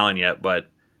been on Talon yet, but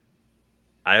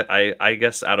I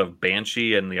guess out of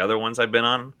Banshee and the other ones I've been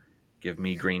on, give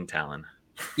me Green Talon.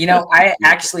 I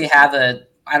actually have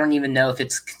I don't even know if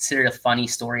it's considered a funny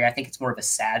story. I think it's more of a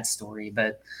sad story,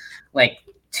 but like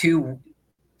two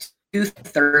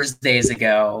Thursdays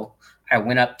ago, I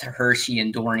went up to Hershey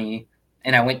and Dorney,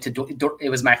 and I went to it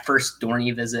was my first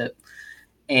Dorney visit,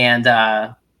 and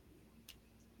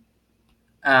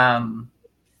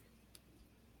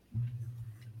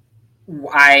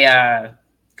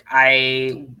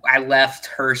I left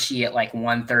Hershey at like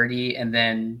 1:30 and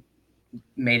then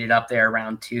made it up there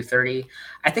around 2:30.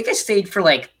 I think I stayed for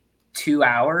like 2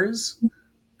 hours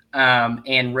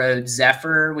and rode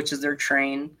Zephyr, which is their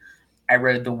train. I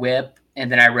rode the Whip,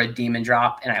 and then I rode Demon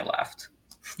Drop, and I left.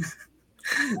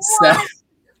 So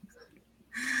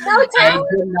No I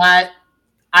did not.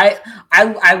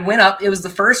 I went up. It was the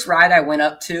first ride I went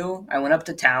up to. I went up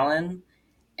to Talon,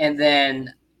 and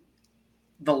then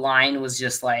the line was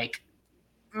just like,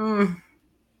 I'm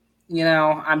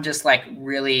just like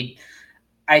really.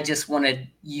 I just want to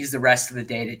use the rest of the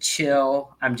day to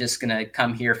chill. I'm just gonna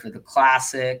come here for the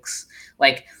classics.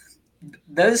 Like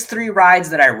those 3 rides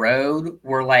that I rode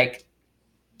were like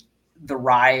the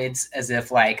rides as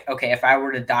if like, okay, if I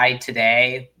were to die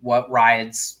today, what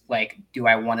rides like do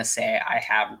I want to say I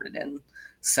have ridden?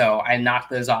 So I knocked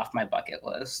those off my bucket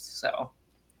list. So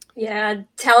yeah,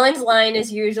 Talon's line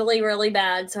is usually really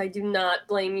bad, so I do not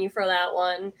blame you for that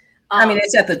one. I mean,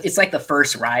 it's like the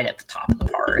first ride at the top of the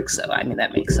park, so I mean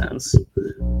that makes sense.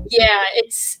 Yeah,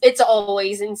 it's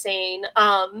always insane.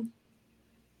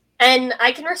 And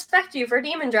I can respect you for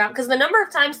Demon Drop because the number of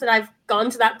times that I've gone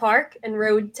to that park and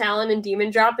rode Talon and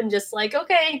Demon Drop and just like,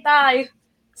 okay, bye,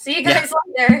 see you guys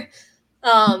later.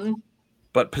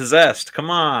 But Possessed,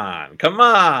 come on.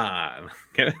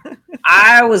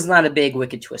 I was not a big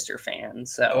Wicked Twister fan,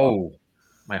 so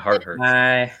my heart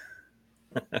hurts.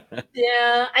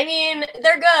 Yeah, I mean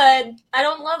they're good. I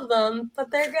don't love them,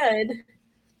 but they're good.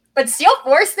 But Steel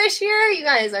Force this year, you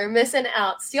guys are missing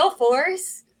out. Steel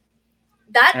Force,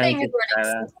 that thing is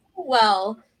running so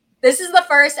well. This is the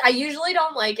first. I usually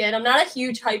don't like it. I'm not a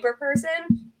huge hyper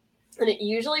person, and it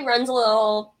usually runs a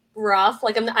little rough.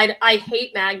 Like I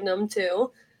hate Magnum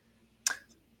too.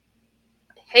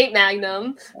 Hate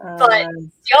Magnum, but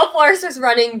Steel Force is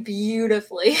running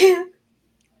beautifully.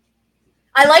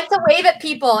 I like to wave at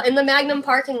people in the Magnum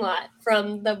parking lot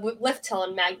from the lift hill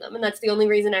in Magnum, and that's the only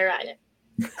reason I ride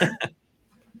it.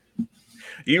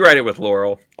 You ride it with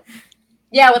Laurel.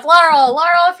 Yeah, with Laurel.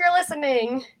 Laurel, if you're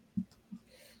listening.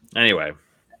 Anyway.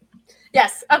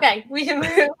 Yes. Okay. We can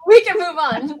move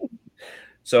on.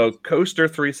 So Coaster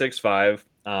 365,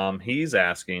 he's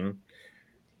asking,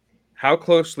 how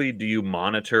closely do you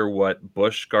monitor what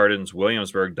Busch Gardens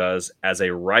Williamsburg does as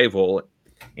a rival,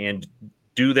 and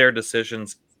do their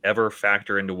decisions ever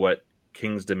factor into what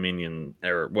King's Dominion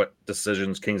or what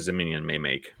decisions King's Dominion may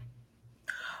make?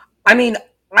 I mean,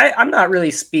 I'm not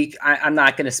really I'm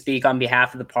not going to speak on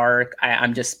behalf of the park.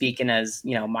 I'm just speaking as,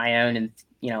 my own and,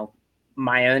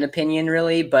 my own opinion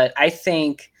really. But I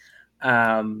think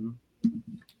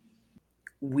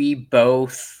we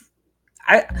both,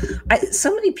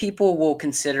 so many people will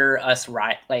consider us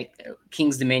like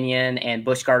King's Dominion and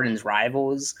Busch Gardens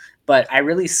rivals, but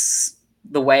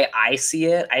the way I see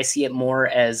it more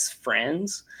as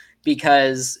friends,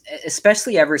 because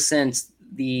especially ever since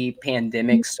the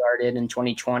pandemic started in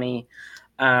 2020,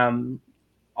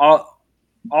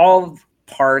 all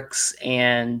parks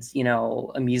and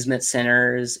amusement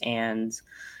centers and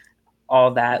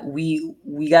all that, we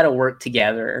got to work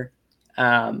together,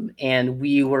 and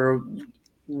we were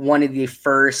one of the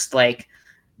first like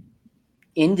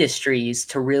industries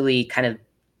to really kind of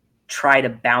try to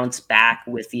bounce back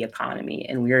with the economy,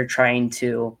 and we are trying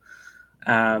to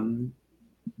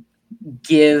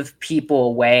give people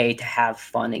a way to have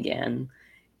fun again,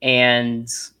 and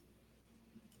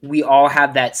we all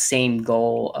have that same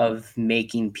goal of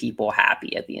making people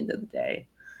happy at the end of the day.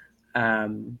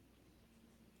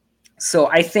 So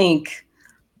I think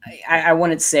I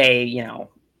wouldn't say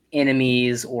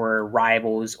enemies or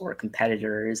rivals or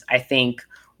competitors. I think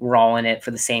we're all in it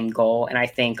for the same goal, and I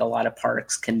think a lot of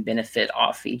parks can benefit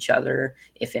off each other,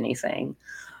 if anything.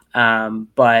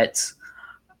 But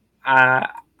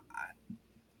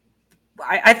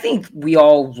I think we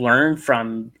all learn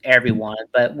from everyone,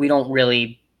 but we don't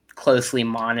really closely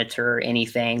monitor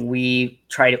anything. We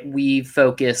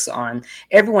focus on,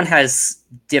 everyone has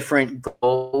different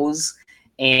goals,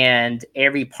 and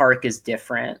every park is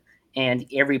different. And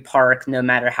every park, no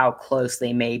matter how close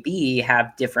they may be,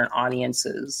 have different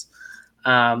audiences.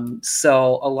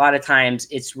 So a lot of times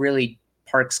it's really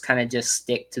parks kind of just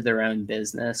stick to their own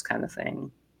business kind of thing.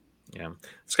 Yeah.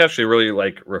 It's actually really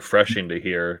like refreshing to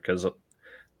hear, because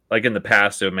like in the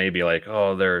past, it may be like,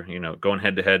 oh, they're, going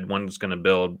head to head. One's going to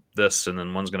build this and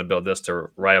then one's going to build this to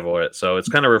rival it. So it's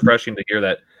kind of refreshing to hear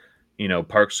that,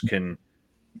 parks can,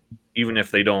 even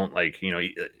if they don't like,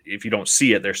 if you don't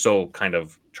see it, they're still kind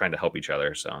of trying to help each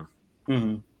other. So,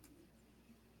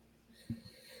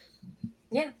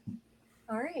 Yeah.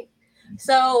 All right.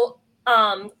 So,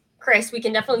 Chris, we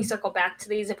can definitely circle back to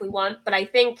these if we want, but I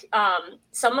think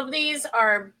some of these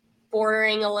are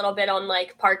bordering a little bit on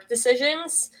like park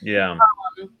decisions. Yeah.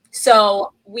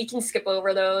 So we can skip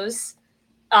over those.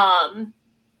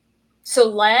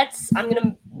 So I'm going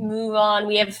to move on.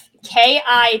 We have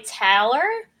K.I. Taylor.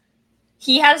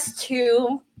 He has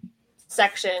 2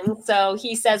 sections. So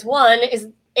he says, one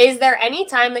is there any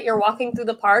time that you're walking through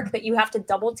the park that you have to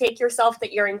double take yourself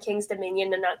that you're in King's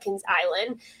Dominion and not King's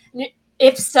Island?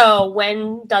 If so,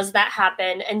 when does that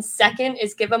happen? And second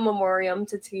is give a memoriam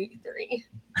to T3.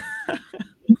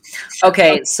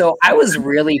 Okay, so I was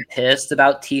really pissed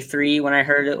about T3 when I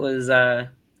heard it was. I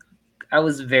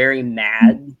was very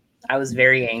mad. I was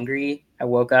very angry. I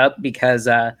woke up because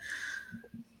I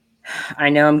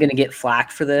know I'm going to get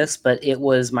flack for this, but it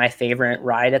was my favorite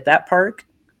ride at that park.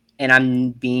 And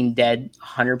I'm being dead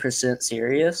 100%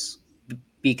 serious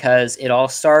because it all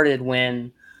started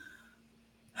when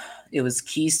it was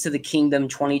Keys to the Kingdom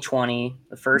 2020,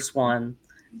 the first one.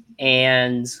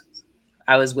 And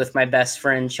I was with my best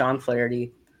friend, Sean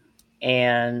Flaherty.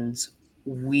 And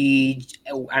we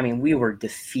were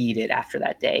defeated after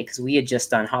that day because we had just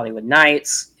done Hollywood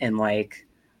Nights and like,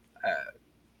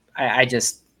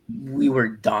 we were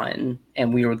done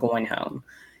and we were going home.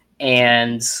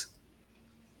 And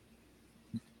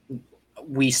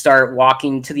we start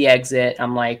walking to the exit.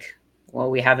 I'm like, well,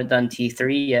 we haven't done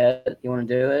T3 yet. You want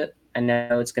to do it? I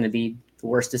know it's going to be the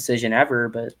worst decision ever,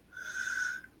 but,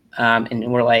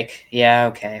 and we're like, yeah,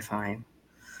 okay, fine.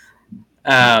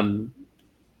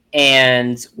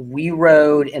 And we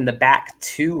rode in the back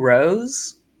 2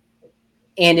 rows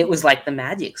and it was like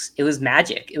it was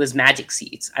magic. It was magic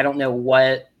seats. I don't know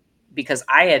what, because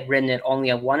I had ridden it only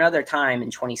one other time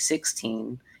in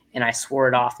 2016 and I swore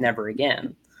it off never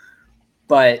again.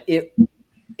 But it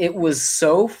was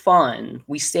so fun.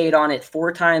 We stayed on it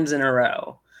 4 times in a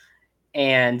row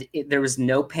and there was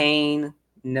no pain,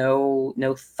 no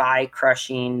thigh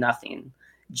crushing, nothing,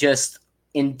 just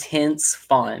intense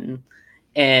fun.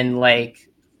 And like,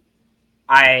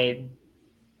 I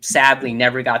sadly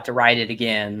never got to ride it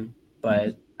again,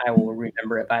 but I will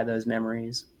remember it by those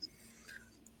memories.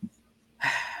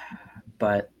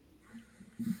 But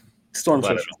Storm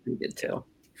Chase was pretty good too.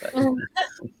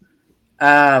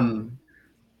 But,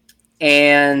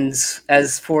 and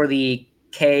as for the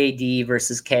KD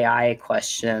versus KI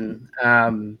question,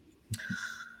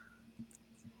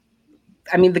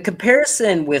 I mean, the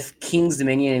comparison with King's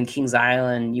Dominion and King's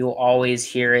Island, you'll always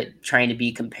hear it trying to be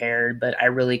compared, but I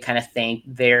really kind of think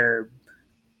they're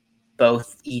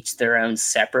both each their own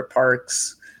separate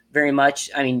parks very much.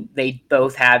 I mean, they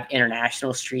both have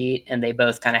International Street and they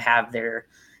both kind of have their,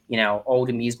 old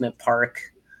amusement park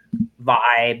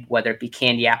vibe, whether it be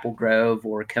Candy Apple Grove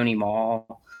or Coney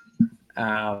Mall.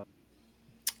 The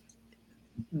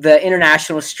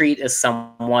International Street is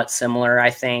somewhat similar, I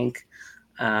think.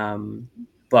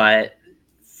 But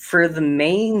for the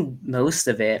most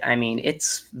of it, I mean,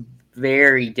 it's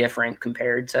very different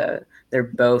compared to, they're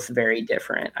both very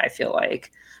different, I feel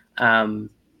like.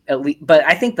 At least, but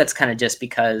I think that's kind of just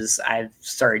because I've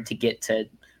started to get to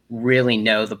really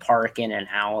know the park in and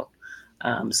out.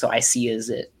 So I see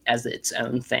it as its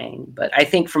own thing. But I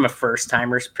think from a first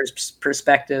timer's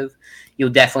perspective, you'll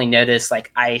definitely notice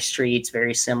like Ice Street's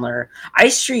very similar.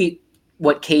 Ice Street,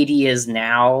 what KD is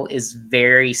now, is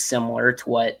very similar to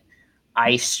what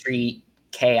Ice Street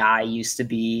KI used to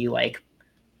be like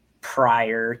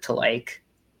prior to like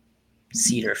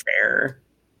Cedar Fair,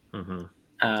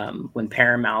 when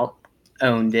Paramount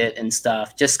owned it and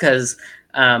stuff. Just because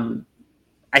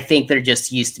I think there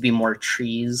just used to be more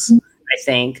trees, I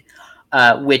think,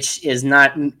 which is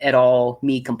not at all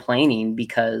me complaining,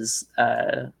 because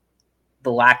the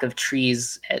lack of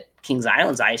trees at Kings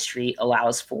Island's Ice Street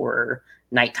allows for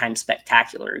nighttime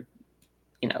spectacular,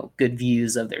 good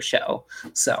views of their show.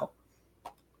 So,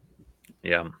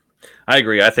 yeah, I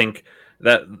agree. I think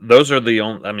that those are the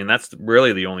only, I mean, that's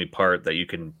really the only part that you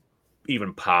can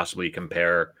even possibly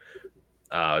compare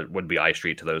would be Ice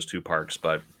Street to those 2 parks.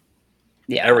 But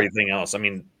yeah, everything else, I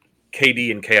mean,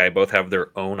 KD and KI both have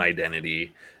their own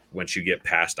identity once you get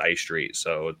past Ice Street.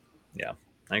 So, yeah.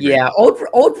 Yeah,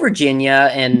 Old Virginia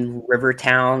and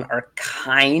Rivertown are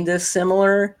kind of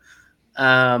similar.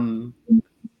 But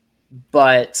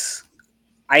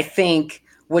I think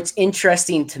what's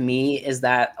interesting to me is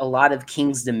that a lot of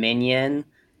King's Dominion,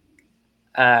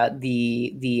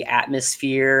 the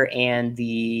atmosphere and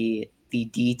the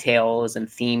details and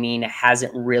theming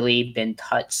hasn't really been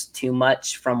touched too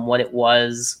much from what it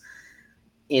was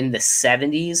in the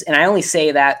 70s. And I only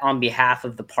say that on behalf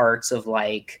of the parts of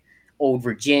like Old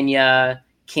Virginia.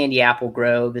 Candy Apple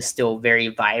Grove is still very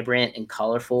vibrant and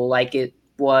colorful like it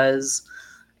was.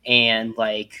 And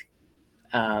like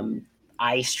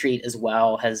I Street as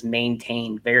well has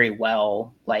maintained very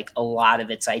well, like a lot of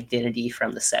its identity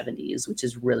from the 70s, which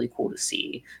is really cool to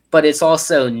see. But it's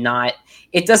also not,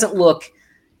 it doesn't look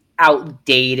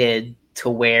outdated to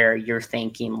where you're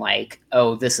thinking like,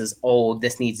 oh, this is old,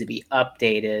 this needs to be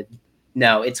updated.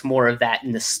 No, it's more of that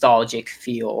nostalgic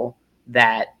feel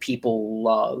that people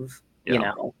love, you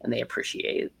know, and they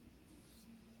appreciate.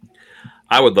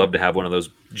 I would love to have one of those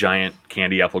giant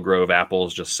Candy Apple Grove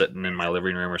apples just sitting in my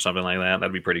living room or something like that.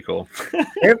 That'd be pretty cool.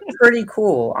 They're pretty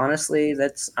cool. Honestly,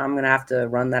 I'm going to have to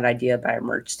run that idea by a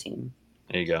merch team.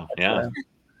 There you go. Yeah.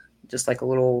 Just like a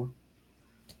little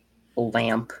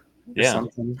lamp or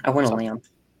something. I want a lamp.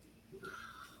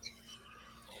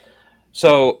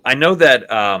 So I know that,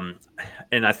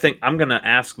 and I think I'm going to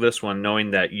ask this one,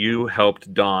 knowing that you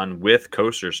helped Dawn with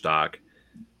Coaster Stock.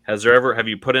 Have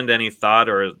you put into any thought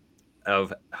or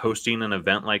of hosting an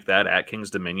event like that at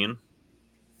King's Dominion?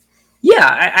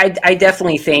 Yeah, I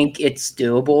definitely think it's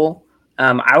doable.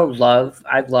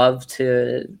 I'd love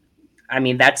to. I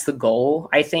mean, that's the goal.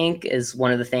 I think is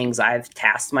one of the things I've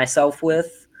tasked myself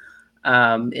with,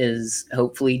 is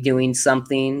hopefully doing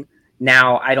something.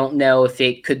 Now, I don't know if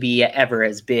it could be ever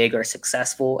as big or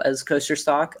successful as Coaster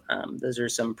Stock. Those are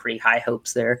some pretty high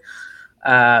hopes there.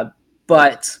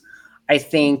 But I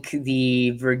think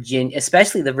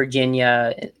especially the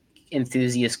Virginia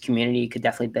enthusiast community could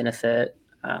definitely benefit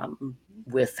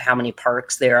with how many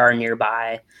parks there are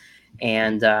nearby.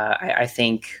 And I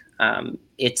think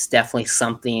it's definitely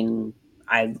something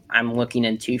I'm looking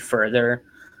into further.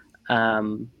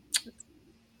 But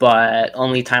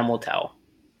only time will tell.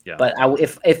 Yeah. But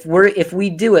if we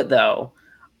do it though,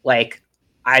 like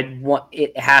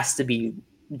it has to be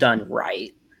done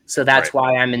right. So that's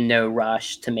why I'm in no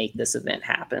rush to make this event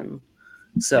happen.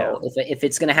 So if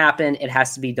it's going to happen, it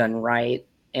has to be done right,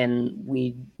 and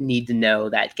we need to know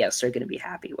that guests are going to be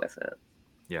happy with it.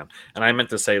 Yeah, and I meant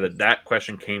to say that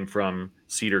question came from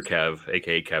Cedar Kev,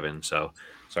 aka Kevin. So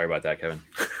sorry about that, Kevin.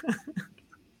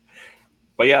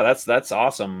 But yeah, that's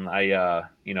awesome. I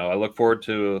look forward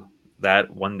to that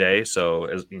one day. So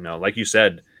as you know, like you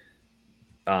said,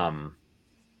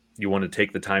 you want to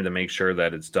take the time to make sure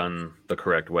that it's done the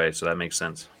correct way. So that makes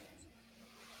sense.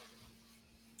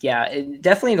 Yeah,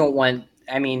 definitely don't want.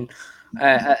 I mean,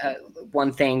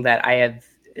 one thing that I have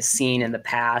seen in the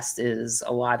past is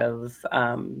a lot of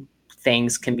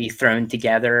things can be thrown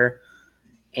together,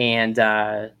 and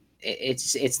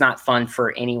it's not fun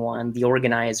for anyone, the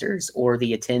organizers or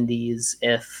the attendees,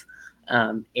 if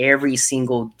every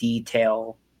single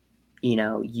detail,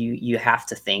 you have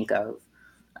to think of.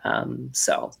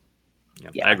 So,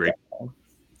 yeah, I agree.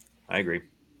 I agree.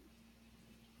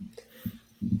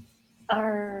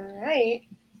 All right.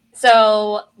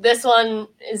 So this one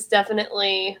is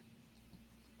definitely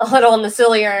a little on the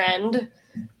sillier end,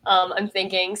 I'm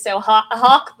thinking. So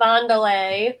Hawk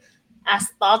Vandalay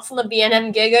asked thoughts on the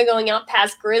B&M Giga going out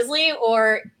past Grizzly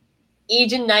or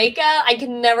Ejanika. I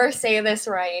can never say this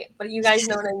right, but you guys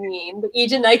know what I mean. The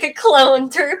Ejanika clone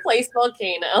to replace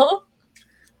Volcano.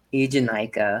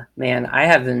 Ejanika. Man, I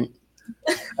haven't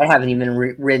even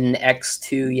ridden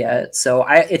X2 yet. So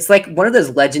it's like one of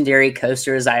those legendary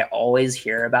coasters I always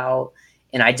hear about.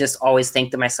 And I just always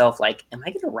think to myself, like, am I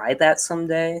going to ride that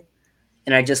someday?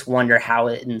 And I just wonder how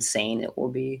insane it will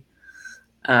be.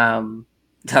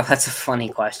 That's a funny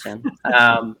question.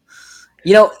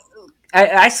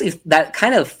 Actually, that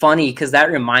kind of funny, because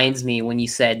that reminds me when you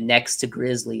said next to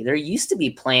Grizzly, there used to be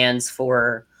plans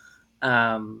for,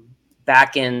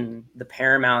 back in the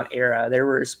Paramount era, there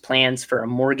was plans for a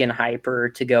Morgan Hyper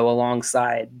to go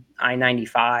alongside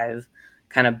I-95,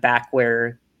 kind of back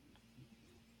where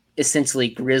essentially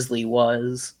Grizzly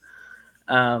was.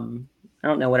 I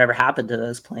don't know whatever happened to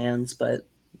those plans, but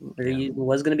there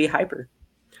was going to be Hyper.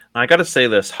 I got to say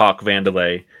this, Hawk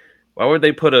Vandalay. Why would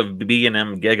they put a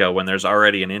B&M Giga when there's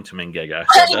already an Intamin Giga?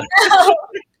 I know.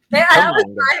 That was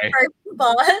my first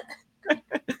thought.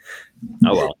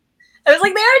 Oh well. I was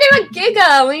like, they already have a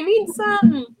Giga. We need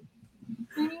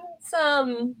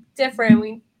some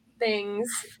different things.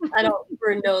 I don't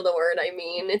know the word I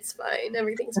mean. It's fine.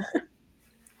 Everything's fine.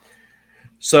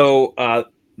 So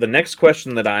the next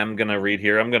question that I'm going to read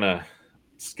here, I'm going to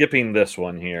skipping this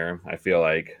one here, I feel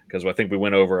like, because I think we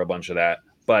went over a bunch of that.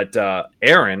 But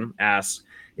Aaron asks,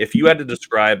 if you had to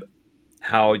describe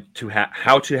how to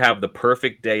have the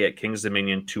perfect day at King's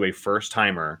Dominion to a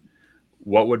first-timer,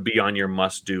 what would be on your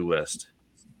must-do list?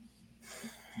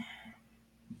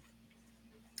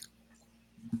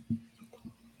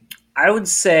 I would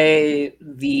say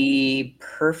the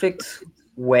perfect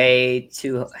way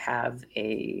to have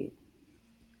a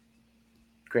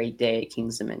great day at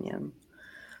King's Dominion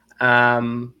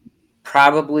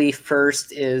Probably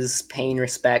first is paying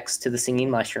respects to the singing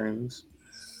mushrooms.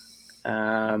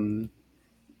 And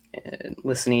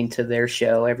listening to their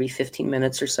show every 15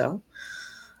 minutes or so.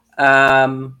 I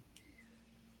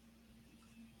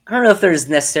don't know if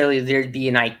there'd be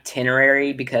an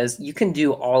itinerary, because you can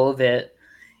do all of it.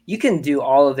 You can do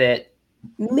all of it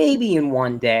maybe in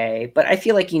one day, but I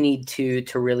feel like you need to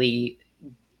really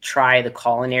try the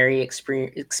culinary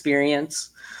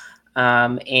experience,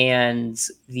 and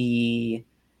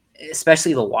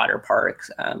especially the water park.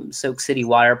 Soak City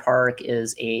Water Park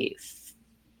is a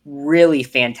really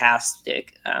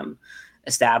fantastic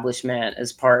establishment,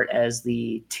 as part as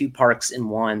the 2 parks in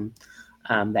one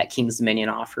that Kings Dominion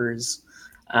offers.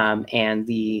 And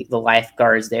the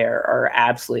lifeguards there are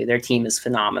absolutely, their team is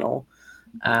phenomenal.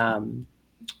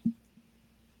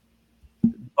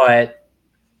 But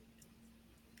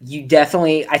you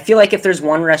definitely, I feel like if there's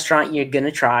one restaurant you're going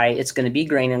to try, it's going to be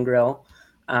Grain and Grill.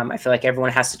 I feel like everyone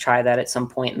has to try that at some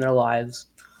point in their lives.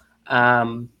 I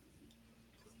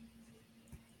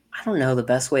don't know the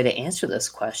best way to answer this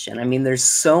question. I mean, there's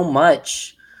so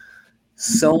much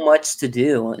to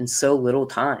do in so little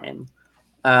time.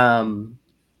 I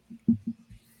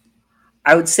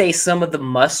would say some of the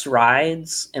must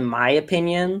rides, in my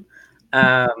opinion,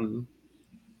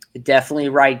 definitely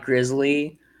ride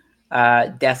Grizzly.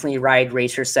 Definitely ride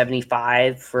Racer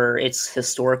 75 for its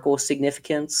historical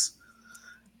significance,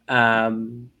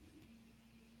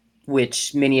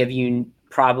 which many of you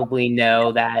probably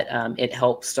know that it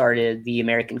helped started the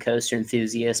American Coaster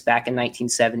Enthusiast back in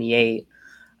 1978.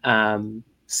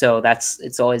 So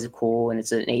it's always cool, and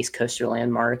it's an Ace Coaster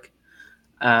landmark.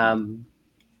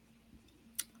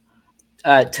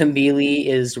 Tumbili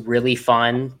is really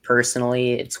fun.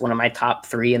 Personally, it's one of my top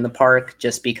 3 in the park,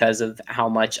 just because of how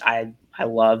much I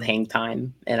love hang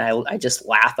time, and I just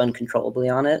laugh uncontrollably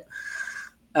on it.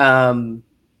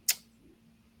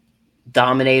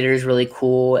 Dominator is really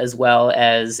cool, as well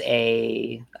as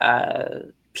a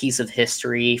piece of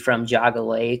history from Jaga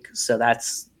Lake. So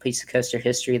that's a piece of coaster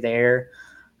history there.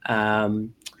 Our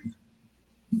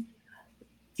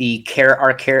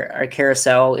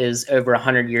carousel is over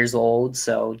 100 years old,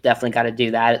 so definitely got to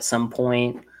do that at some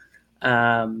point.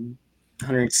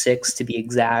 106 to be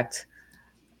exact.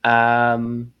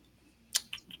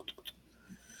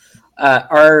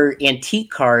 Our antique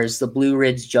cars, the Blue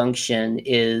Ridge Junction,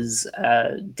 is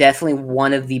definitely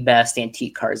one of the best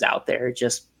antique cars out there.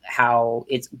 Just how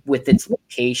it's, with its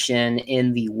location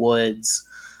in the woods,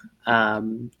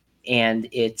 and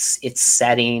its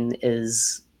setting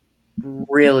is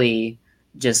really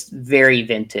just very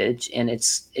vintage, and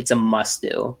it's a must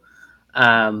do.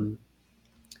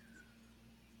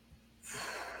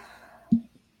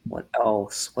 What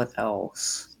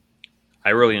else? I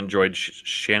really enjoyed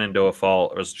Shenandoah Fall.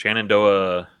 Or was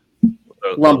Shenandoah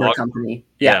Lumber Company?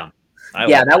 Yeah.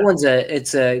 That one's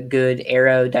it's a good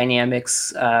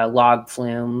aerodynamics log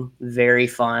flume. Very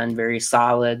fun, very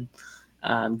solid.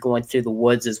 Going through the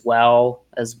woods as well.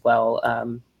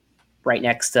 Right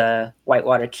next to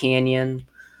Whitewater Canyon.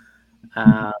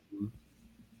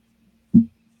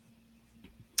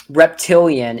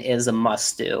 Reptilian is a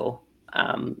must-do.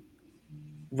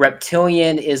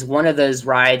 Reptilian is one of those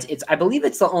rides. I believe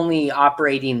it's the only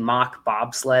operating mock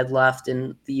bobsled left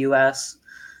in the U.S.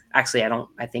 Actually,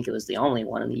 I think it was the only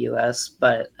one in the U.S.,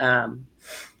 but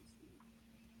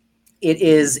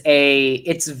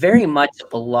it's very much a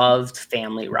beloved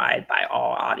family ride by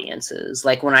all audiences.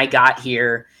 Like when I got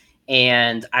here,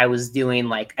 and I was doing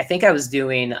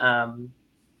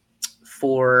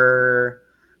for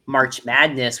March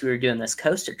Madness, we were doing this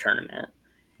coaster tournament.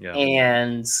 Yeah.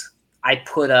 And I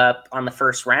put up on the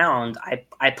first round,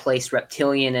 I placed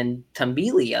Reptilian and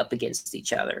Tumbili up against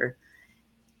each other.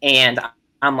 And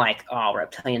I'm like, oh,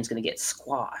 Reptilian's going to get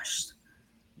squashed.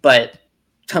 But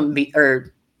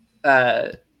Tumbili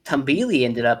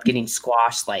ended up getting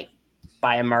squashed like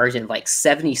by a margin of like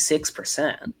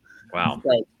 76%. Wow.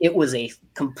 Like it was a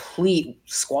complete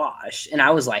squash. And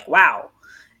I was like, wow.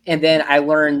 And then I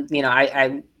learned,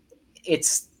 during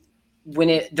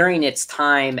its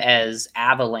time as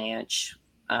Avalanche,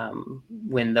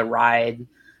 when the ride,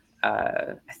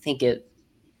 I think it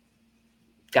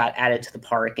got added to the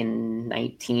park in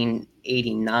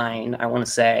 1989, I want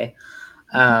to say,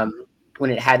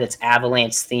 when it had its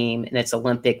Avalanche theme and its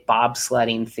Olympic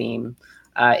bobsledding theme.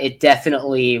 It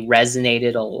definitely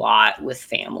resonated a lot with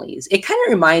families. It kind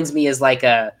of reminds me as like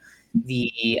a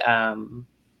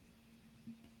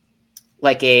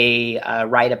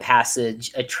rite of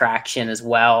passage attraction as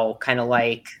well. Kind of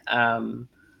like,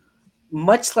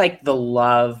 much like the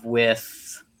love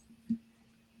with,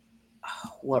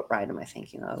 what ride am I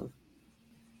thinking of?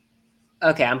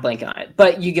 Okay, I'm blanking on it,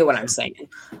 but you get what I'm saying.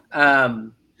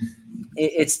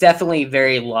 It's definitely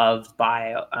very loved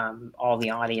by all the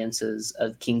audiences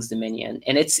of King's Dominion,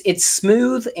 and it's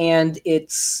smooth, and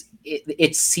its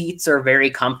seats are very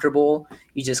comfortable.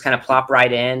 You just kind of plop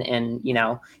right in, and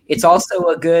it's also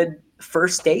a good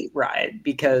first date ride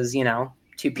because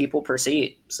two people per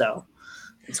seat, so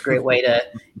it's a great way to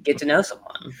get to know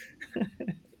someone.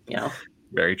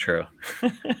 Very true.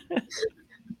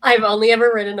 I've only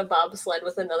ever ridden a bobsled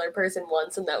with another person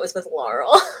once, and that was with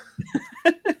Laurel.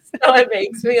 So it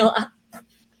makes me laugh.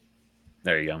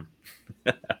 There you go.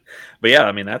 But yeah,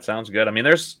 I mean, that sounds good. I mean,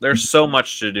 there's so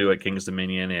much to do at King's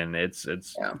Dominion, and it's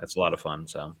a lot of fun.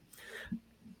 So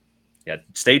yeah,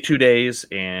 stay 2 days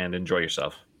and enjoy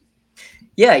yourself.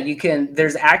 Yeah, you can.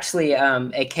 There's actually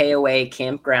a KOA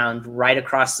campground right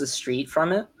across the street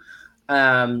from it,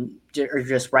 or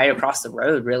just right across the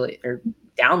road, really, or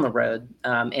down the road,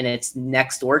 and it's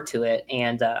next door to it.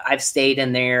 And I've stayed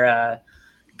in their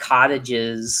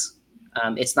cottages.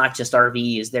 It's not just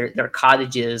RVs. Their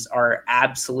cottages are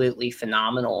absolutely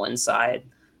phenomenal inside,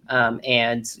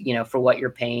 and for what you're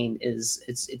paying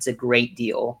it's a great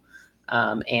deal,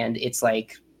 and it's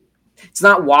like it's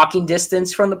not walking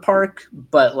distance from the park,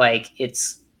 but like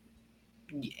it's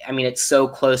so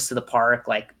close to the park.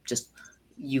 Like just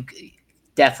you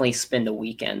definitely spend a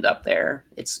weekend up there.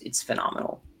 It's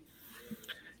phenomenal.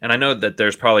 And I know that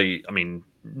there's probably, I mean,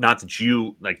 not that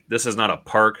you like, this is not a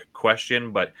park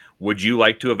question, but would you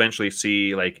like to eventually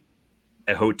see like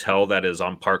a hotel that is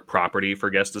on park property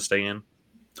for guests to stay in?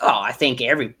 Oh, I think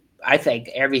every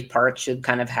park should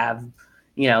kind of have,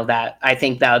 that. I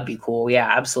think that would be cool. Yeah,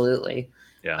 absolutely.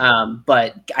 Yeah.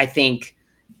 But I think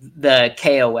the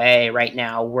KOA right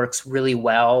now works really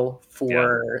well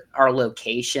for our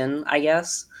location, I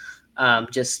guess.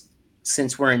 Just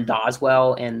since we're in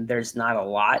Doswell and there's not a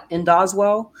lot in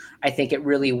Doswell, I think it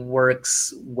really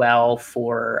works well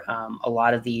for a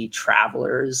lot of the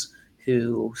travelers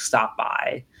who stop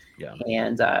by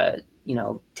and,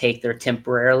 take their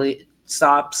temporarily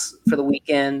stops for the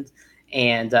weekend.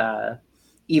 And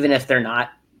even if they're not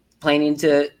planning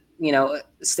to,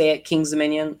 stay at King's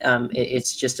Dominion,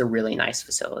 it's just a really nice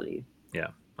facility. Yeah,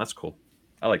 that's cool.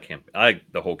 I like camping. I like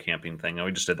the whole camping thing.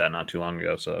 We just did that not too long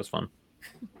ago, so that was fun.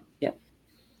 Yeah.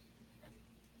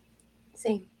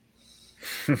 Same.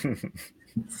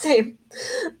 Same.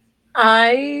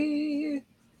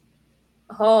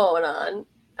 Hold on.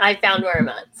 I found where I'm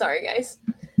at. Sorry, guys.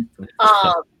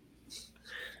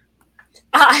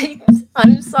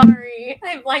 I'm sorry.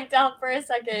 I blanked out for a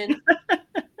second.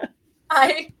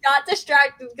 I got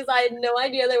distracted because I had no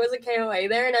idea there was a KOA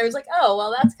there, and I was like, oh,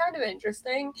 well, that's kind of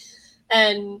interesting.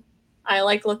 And I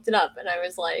looked it up, and I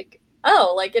was like,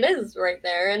 oh, it is right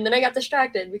there. And then I got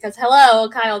distracted because, hello,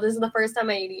 Kyle, this is the first time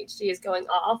my ADHD is going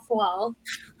off. Wow.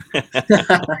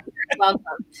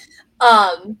 Welcome.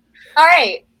 All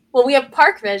right. Well, we have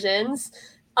park visions.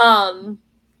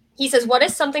 He says, what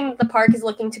is something that the park is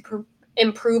looking to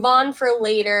improve on for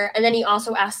later? And then he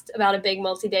also asked about a big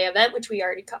multi-day event, which we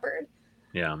already covered.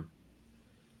 Yeah.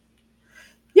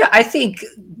 Yeah, I think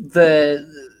the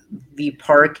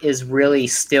park is really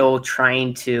still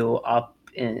trying to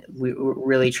we're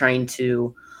really trying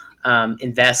to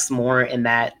invest more in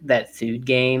that food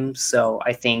game. So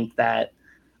I think that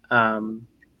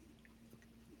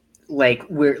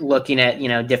we're looking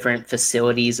at different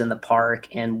facilities in the park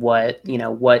and what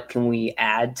can we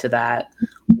add to that,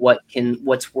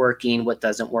 what's working, what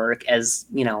doesn't work, as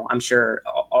I'm sure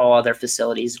all other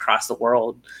facilities across the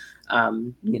world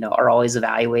are always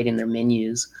evaluating their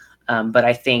menus, but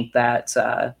I think that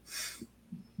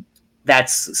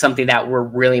that's something that we're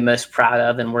really most proud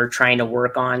of and we're trying to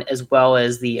work on, as well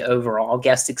as the overall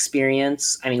guest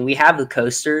experience. I mean, we have the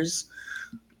coasters,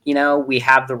 we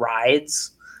have the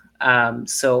rides.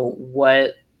 So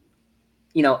what,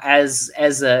 as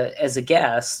a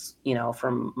guest,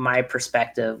 from my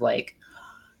perspective,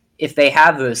 if they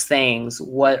have those things,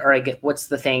 what's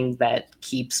the thing that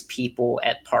keeps people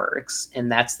at parks?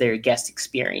 And that's their guest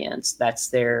experience. That's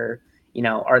their,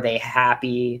 are they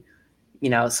happy?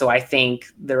 So I think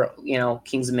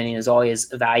King's Dominion is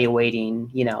always evaluating,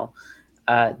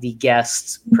 the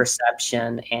guest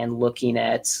perception and looking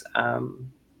at,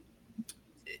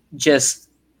 just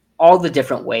all the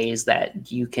different ways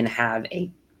that you can have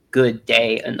a good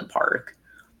day in the park.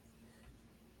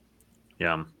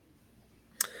 Yeah.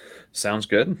 Sounds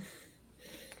good.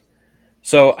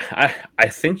 So I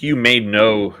think you may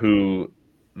know who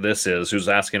this is, who's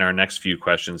asking our next few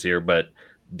questions here, but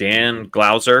Dan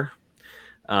Glauser.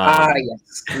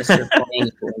 Yes, Mr.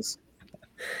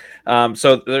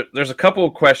 There's a couple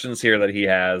of questions here that he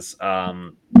has.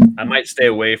 I might stay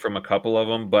away from a couple of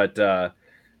them, but the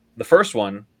first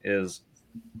one is,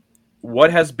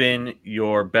 what has been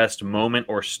your best moment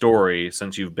or story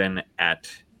since you've been at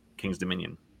King's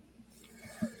Dominion?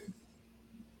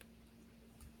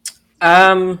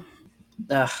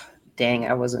 Dang,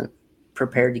 I wasn't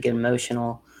prepared to get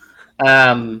emotional.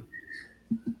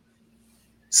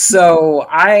 So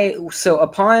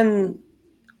upon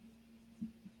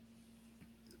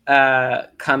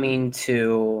coming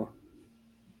to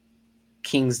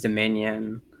King's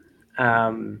Dominion,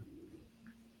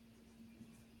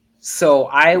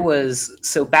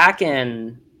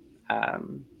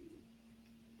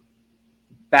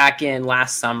 back in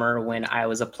last summer when I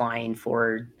was applying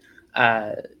for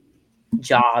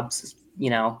jobs,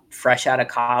 fresh out of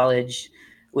college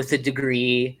with a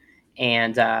degree.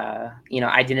 And,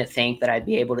 I didn't think that I'd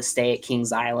be able to stay at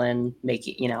Kings Island, make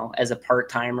it, as a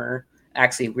part-timer,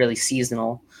 actually really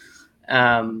seasonal.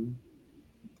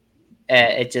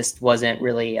 It just wasn't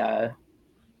really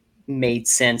made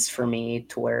sense for me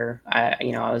to where I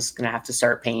was going to have to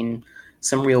start paying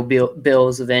some real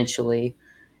bills eventually.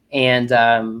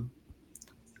 And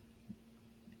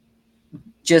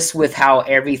just with how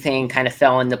everything kind of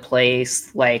fell into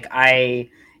place, like I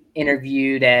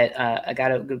interviewed I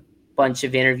got a bunch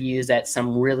of interviews at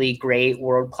some really great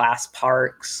world-class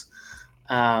parks.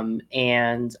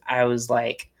 And I was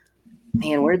like,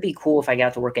 man, would it be cool if I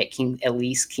got to work at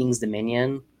least King's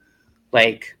Dominion?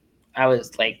 Like, I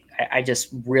was like, I was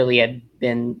really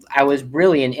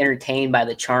entertained by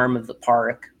the charm of the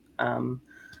park.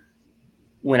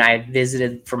 When I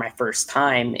visited for my first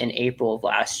time in April of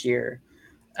last year.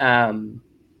 And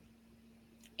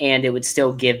it would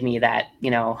still give me that,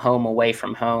 home away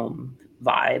from home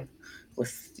vibe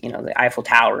with, the Eiffel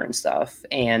Tower and stuff.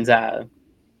 And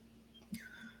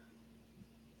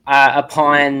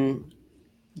upon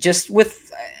just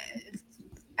with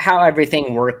how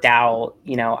everything worked out,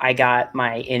 I got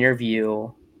my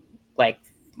interview, like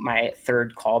my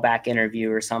third callback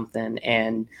interview or something.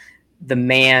 And the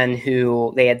man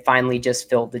who they had finally just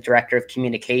filled the director of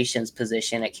communications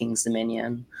position at King's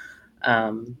Dominion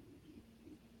in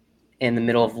the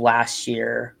middle of last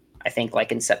year, I think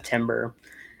like in September.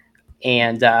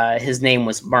 And his name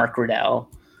was Mark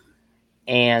Riddell.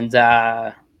 And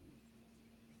the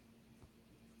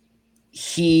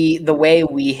way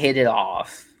we hit it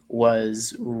off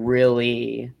was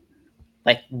really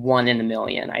like 1 in a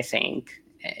million, I think,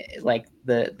 like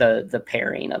the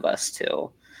pairing of us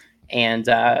two. And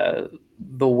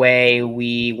the way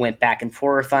we went back and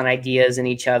forth on ideas in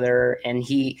each other, and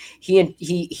he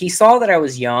saw that I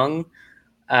was young.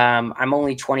 I'm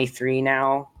only 23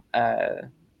 now, and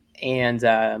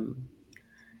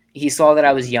he saw that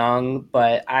I was young,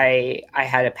 but I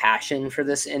had a passion for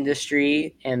this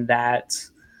industry, and that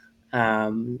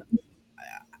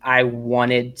I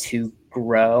wanted to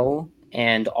grow,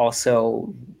 and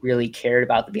also really cared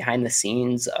about the behind the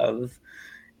scenes of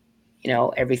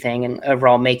everything, and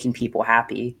overall making people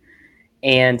happy.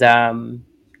 And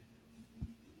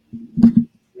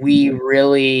we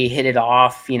really hit it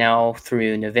off,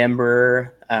 through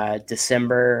November,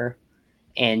 December,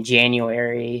 and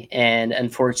January. And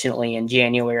unfortunately, in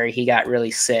January, he got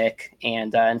really sick,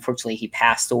 and unfortunately, he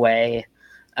passed away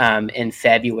in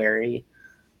February.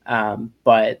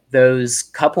 But those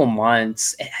couple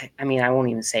months, I mean, I won't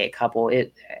even say a couple.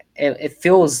 It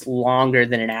feels longer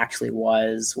than it actually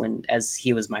was as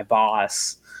he was my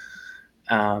boss.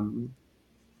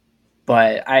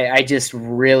 But I just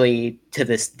really, to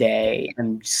this day,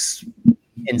 am just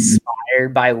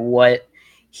inspired by what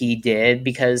he did,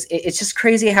 because it's just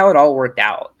crazy how it all worked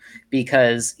out,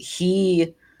 because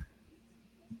he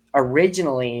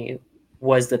originally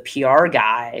was the PR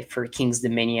guy for King's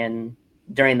Dominion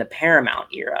during the Paramount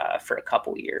era for a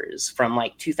couple years, from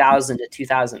like 2000 to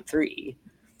 2003.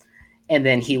 And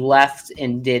then he left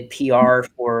and did PR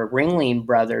for Ringling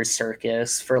Brothers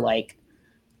Circus for like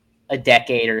a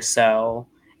decade or so.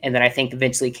 And then I think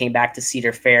eventually came back to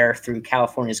Cedar Fair through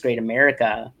California's Great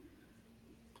America,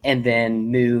 and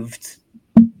then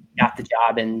got the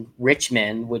job in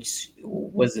Richmond, which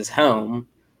was his home,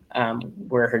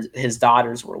 where his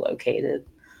daughters were located.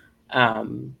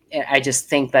 And I just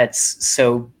think that's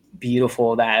so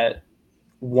beautiful that,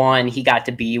 one, he got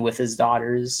to be with his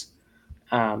daughters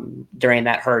during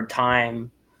that hard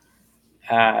time.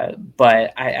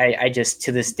 But I just,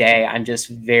 to this day, I'm just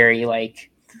very like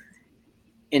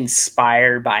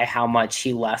inspired by how much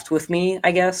he left with me,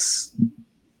 I guess.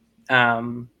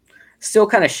 Still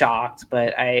kind of shocked,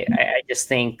 but I just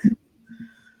think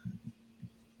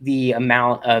the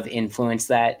amount of influence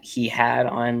that he had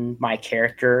on my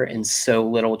character in so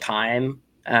little time.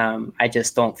 I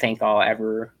just don't think I'll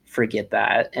ever forget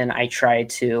that. And I try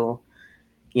to,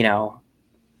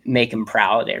 make him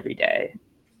proud every day.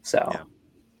 So Yeah.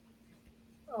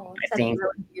 Oh, I that's think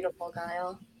really beautiful,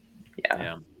 Kyle.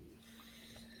 Yeah.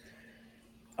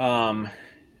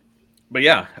 But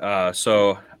yeah,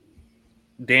 so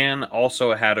Dan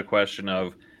also had a question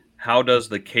of how does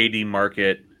the KD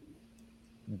market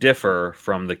differ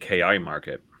from the KI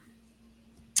market,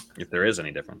 if there is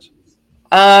any difference?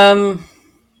 I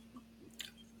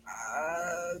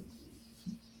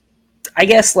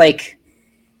guess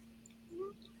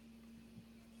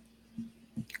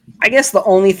the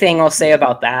only thing I'll say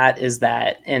about that is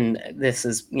that, and this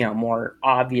is, more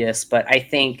obvious, but I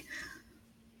think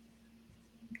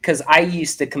because I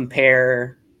used to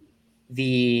compare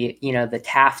the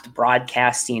Taft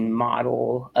broadcasting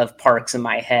model of parks in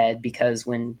my head, because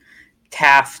when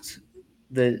Taft,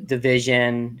 the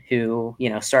division who,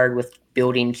 started with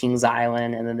building Kings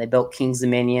Island, and then they built Kings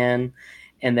Dominion,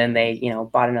 and then they,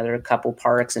 bought another couple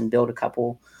parks and built a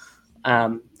couple,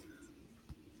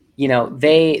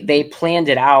 they planned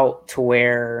it out to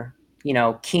where,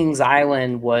 Kings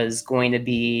Island was going to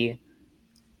be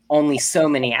only so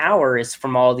many hours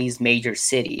from all these major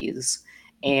cities.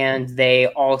 And they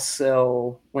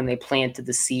also, when they planted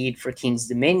the seed for King's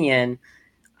Dominion,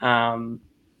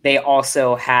 they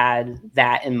also had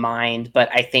that in mind. But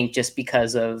I think just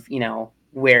because of,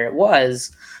 where it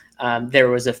was, there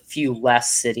was a few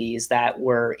less cities that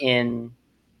were in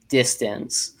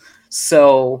distance.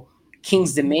 So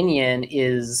King's Dominion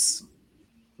is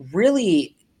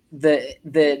really the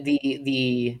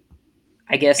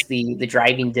I guess the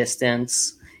driving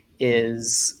distance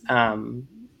is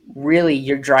really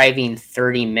you're driving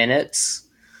 30 minutes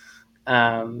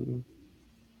at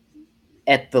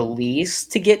the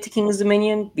least to get to King's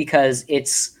Dominion, because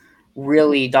it's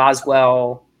really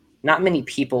Doswell. Not many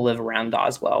people live around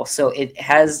Doswell, so it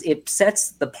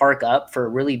sets the park up for a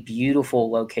really beautiful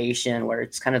location where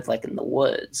it's kind of like in the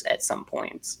woods at some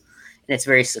points, and it's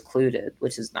very secluded,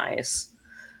 which is nice.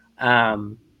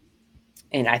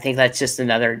 And I think that's just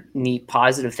another neat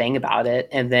positive thing about it.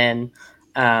 And then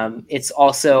it's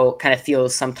also kind of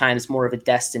feels sometimes more of a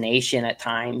destination at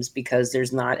times, because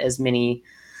there's not as many,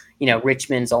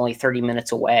 Richmond's only 30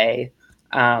 minutes away.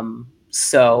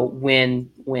 So when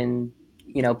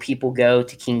people go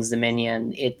to King's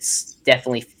Dominion, it's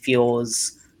definitely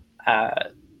feels,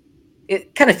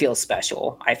 it kind of feels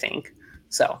special, I think.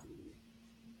 So.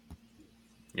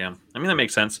 Yeah, I mean that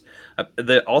makes sense.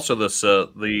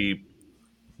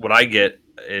 What I get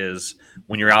is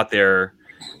when you're out there,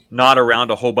 not around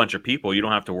a whole bunch of people, you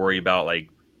don't have to worry about like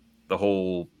the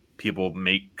whole people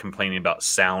complaining about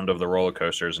sound of the roller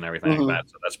coasters and everything like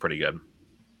that. So that's pretty good.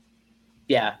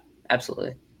 Yeah,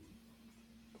 absolutely.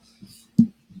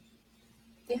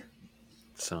 Yeah.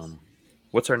 So,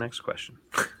 what's our next question?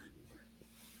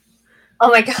 Oh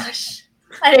my gosh.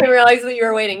 I didn't realize that you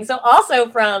were waiting. So also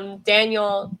from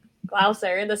Daniel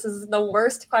Glauser, this is the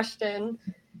worst question.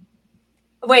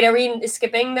 Wait, are we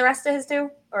skipping the rest of his two?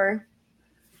 Or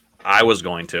I was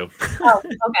going to. Oh,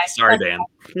 okay. Sorry, Dan.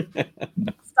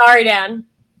 Sorry, Dan.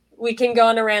 We can go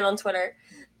on a rant on Twitter.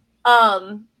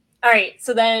 All right,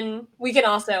 so then we can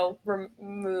also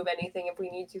remove anything if we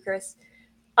need to, Chris.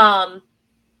 Then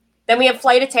we have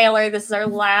Flight of Taylor. This is our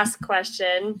last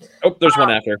question. Oh, there's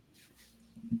one after.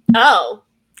 Oh,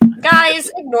 guys,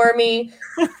 ignore me.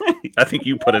 I think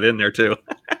you put it in there too.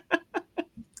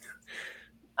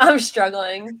 I'm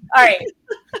struggling. All right.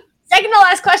 Second to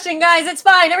last question, guys. It's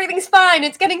fine. Everything's fine.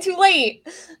 It's getting too late.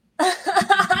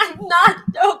 I'm not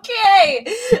okay.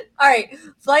 All right.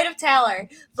 Flight of Taylor.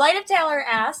 Flight of Taylor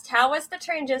asked, how was the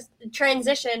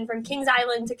transition from Kings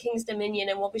Island to King's Dominion,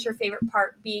 and what was your favorite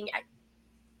part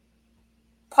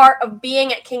of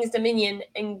being at King's Dominion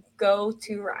and go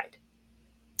to ride?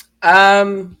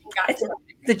 I think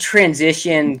the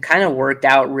transition kind of worked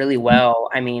out really well.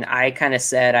 I mean, I kind of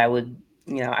said I would,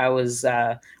 I was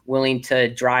willing to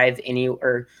drive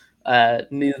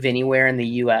move anywhere in the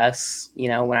U.S.,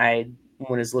 when I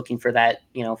was looking for that,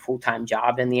 full-time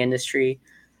job in the industry.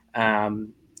 It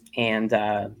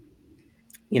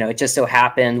just so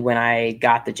happened when I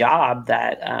got the job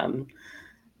that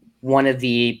one of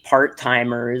the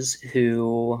part-timers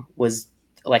who was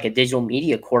like a digital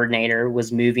media coordinator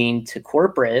was moving to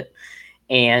corporate,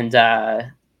 and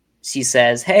she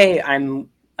says, "Hey, I'm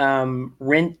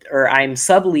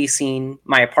subleasing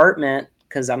my apartment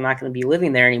because I'm not going to be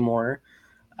living there anymore.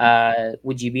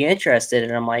 Would you be interested?"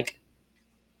 And I'm like,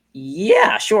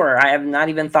 "Yeah, sure. I have not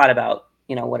even thought about,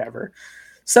 whatever."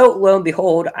 So lo and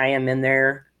behold, I am in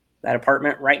there that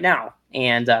apartment right now,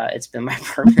 and it's been my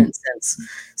apartment since.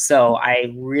 So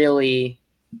I really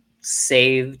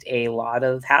saved a lot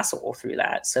of hassle through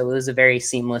that. So it was a very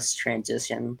seamless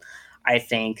transition, I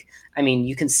think. I mean,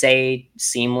 you can say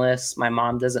seamless. My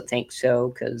mom doesn't think so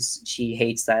because she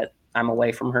hates that I'm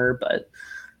away from her, but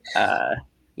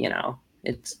you know,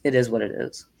 it is what it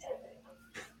is.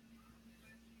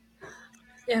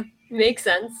 Yeah, makes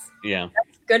sense. Yeah.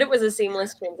 That's good. It was a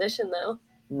seamless transition, though.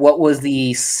 What was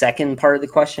the second part of the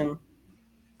question?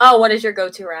 Oh, what is your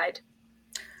go-to ride?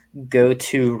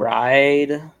 Go-to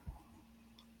ride?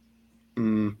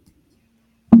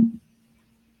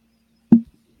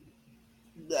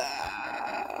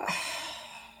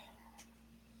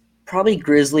 Probably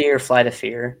Grizzly or Flight of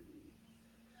Fear.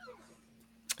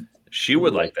 She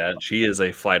would like that. She is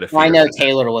a Flight of Fear. Well, I know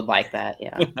Taylor would like that.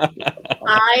 Yeah.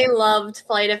 I loved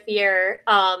Flight of Fear.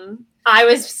 I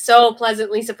was so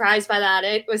pleasantly surprised by that.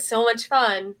 It was so much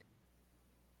fun.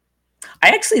 I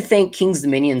actually think King's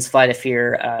Dominion's Flight of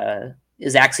Fear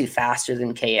is actually faster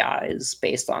than KI's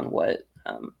based on what,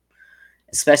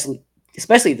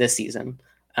 especially this season.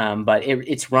 But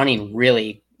it's running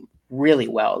really, really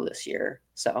well this year.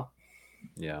 So,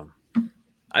 yeah,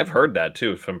 I've heard that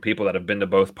too from people that have been to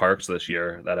both parks this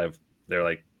year. They're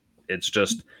like, it's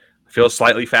just feels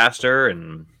slightly faster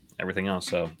and everything else.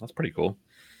 So that's pretty cool.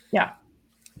 Yeah.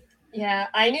 Yeah,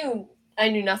 I knew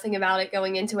nothing about it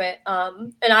going into it.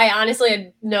 And I honestly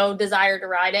had no desire to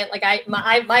ride it. Like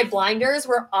my blinders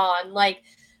were on. Like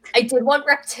I did want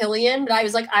Reptilian, but I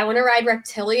was like, I want to ride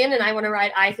Reptilian and I want to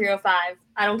ride I-305.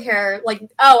 I don't care. Like,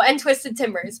 and Twisted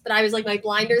Timbers. But I was like, my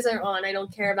blinders are on. I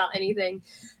don't care about anything.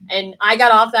 And I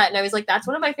got off that and I was like, that's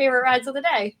one of my favorite rides of the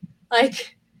day.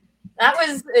 Like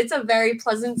it's a very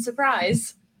pleasant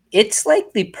surprise. It's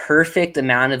like the perfect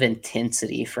amount of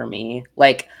intensity for me.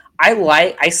 Like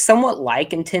I somewhat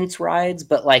like intense rides,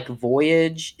 but like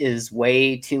Voyage is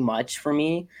way too much for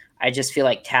me. I just feel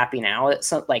like tapping out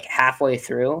at like halfway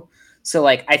through. So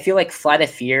like I feel like Flight of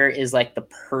Fear is like the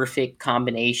perfect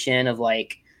combination of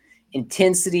like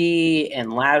intensity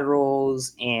and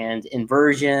laterals and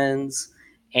inversions,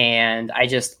 and I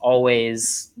just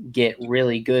always get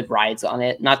really good rides on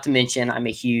it. Not to mention I'm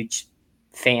a huge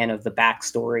fan of the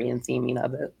backstory and theming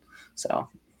of it. So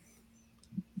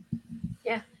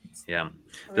yeah.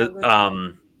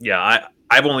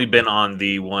 I've only been on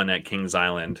the one at Kings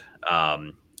Island.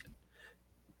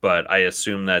 But I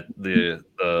assume that the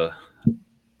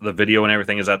video and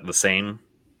everything is at the same.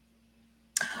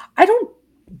 I don't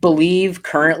believe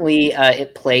currently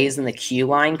it plays in the queue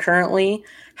line currently.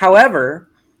 However,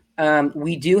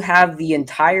 we do have the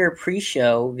entire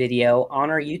pre-show video on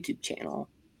our YouTube channel.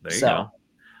 There you go.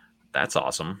 That's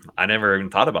awesome. I never even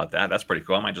thought about that. That's pretty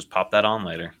cool. I might just pop that on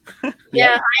later.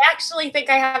 Yeah, I actually think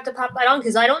I have to pop that on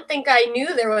because I don't think I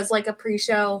knew there was like a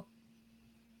pre-show.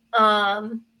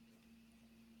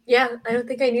 Yeah, I don't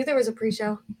think I knew there was a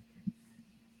pre-show.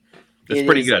 It's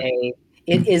pretty good.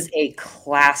 It is a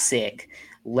classic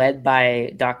led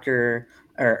by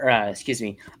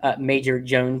Major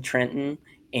Joan Trenton,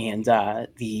 and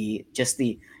the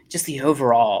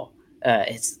overall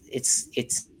it's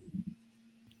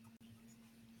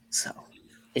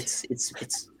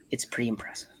pretty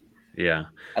impressive. Yeah.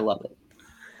 I love it.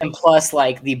 And plus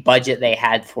like the budget they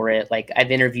had for it, like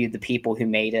I've interviewed the people who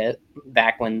made it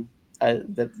back when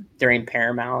during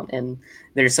Paramount, and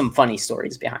there's some funny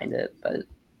stories behind it, but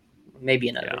maybe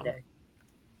another day.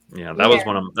 Yeah,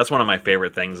 that's one of my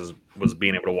favorite things was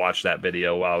being able to watch that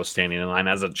video while I was standing in line.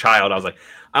 As a child, I was like,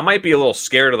 I might be a little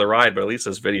scared of the ride, but at least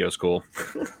this video's cool.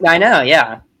 I know,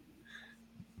 yeah.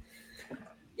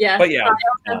 Yeah. But yeah,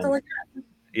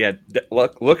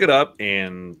 look it up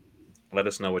and let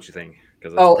us know what you think.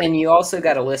 And you also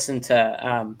got to listen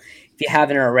to, if you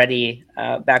haven't already,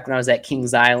 back when I was at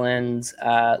Kings Island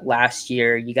last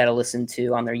year, you got to listen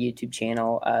to on their YouTube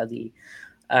channel the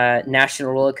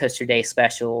National Roller Coaster Day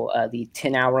special, the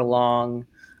 10-hour long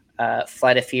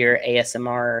Flight of Fear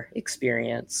ASMR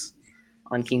experience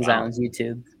on Kings Island's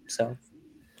YouTube. So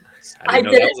I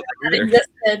didn't know that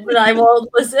existed, but I will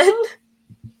listen.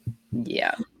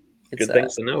 Yeah. Good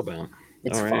things to know about.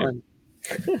 It's fun.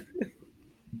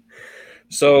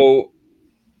 So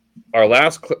our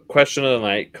last question of the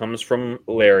night comes from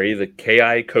Larry, the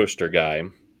KI coaster guy.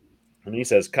 And he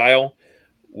says, Kyle,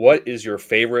 what is your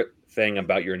favorite thing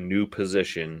about your new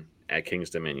position at King's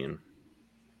Dominion?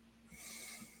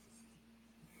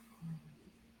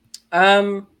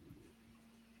 I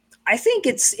think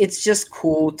it's just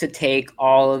cool to take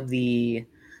all of the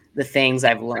things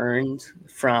I've learned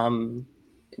from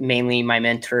mainly my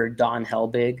mentor Don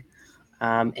Helbig,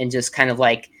 and just kind of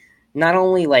like not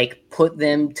only like put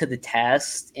them to the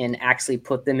test and actually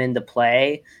put them into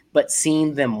play, but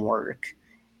seeing them work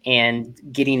and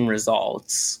getting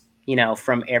results, you know,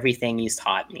 from everything he's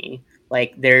taught me.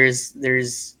 Like there's,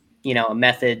 you know, a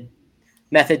method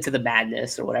to the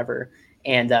madness or whatever.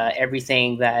 And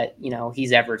everything that, you know,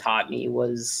 he's ever taught me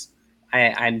was,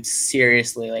 I'm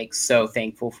seriously like so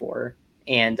thankful for.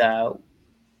 And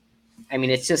I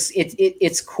mean, it's just,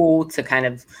 it's cool to kind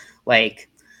of like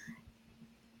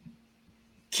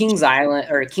King's Island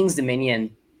or King's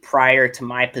Dominion prior to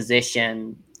my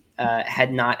position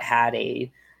had not had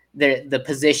the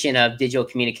position of digital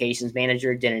communications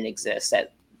manager didn't exist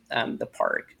at the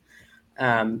park.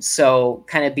 So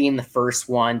kind of being the first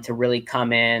one to really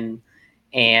come in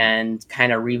and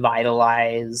kind of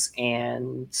revitalize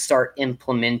and start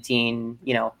implementing,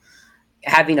 you know,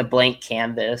 having a blank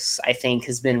canvas, I think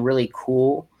has been really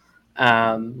cool.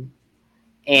 And,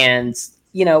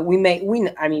 you know,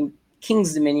 I mean,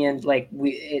 King's Dominion, like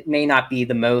it may not be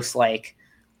the most like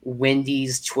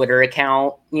Wendy's Twitter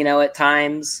account, you know, at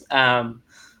times.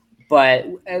 But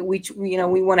we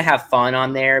want to have fun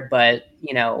on there, but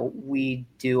you know,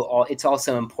 it's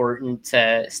also important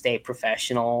to stay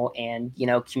professional and, you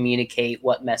know, communicate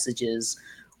what messages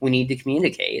we need to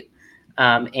communicate.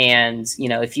 And, you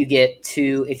know, if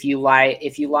you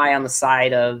lie on the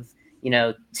side of, you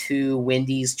know, too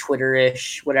Wendy's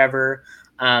Twitter-ish, whatever,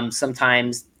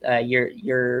 sometimes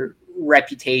your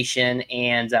reputation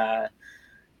and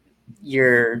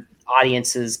your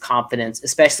audience's confidence,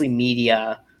 especially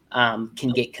media,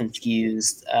 can get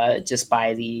confused just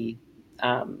by the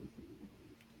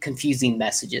confusing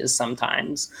messages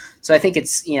sometimes. So I think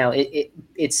it's, you know,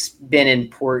 it's been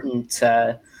important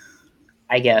to,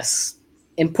 I guess,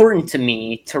 important to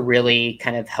me to really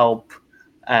kind of help,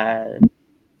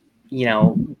 you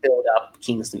know, build up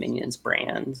King's Dominion's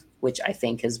brand, which I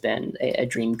think has been a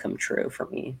dream come true for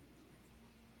me.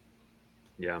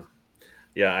 Yeah.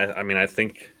 Yeah. I mean, I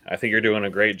think you're doing a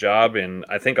great job. And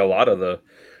I think a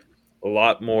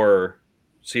lot more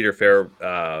Cedar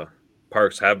Fair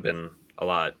parks have been a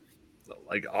lot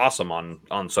like awesome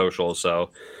on social.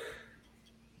 So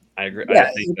I agree. Yeah.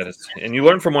 I think that it's, and you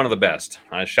learn from one of the best.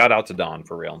 Shout out to Don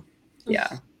for real.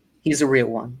 Yeah. He's a real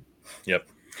one. Yep.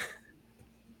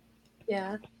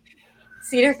 Yeah.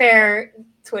 Cedar Fair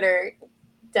Twitter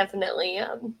definitely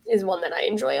is one that I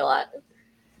enjoy a lot.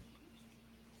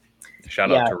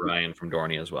 Shout out to Ryan from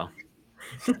Dorney as well.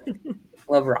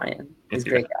 Love Ryan. He's a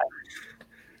great guy.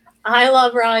 I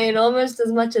love Ryan almost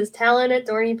as much as Talon at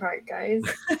Dorney Park, guys.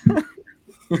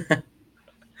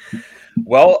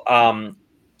 Well,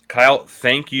 Kyle,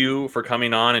 thank you for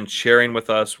coming on and sharing with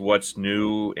us what's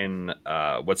new and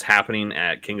what's happening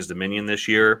at King's Dominion this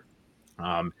year.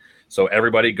 So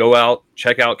everybody go out,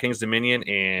 check out King's Dominion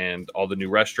and all the new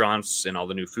restaurants and all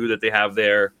the new food that they have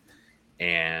there.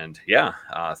 And yeah,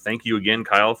 thank you again,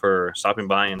 Kyle, for stopping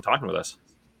by and talking with us.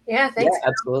 Yeah, thanks. Yeah,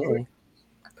 absolutely.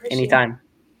 Anytime.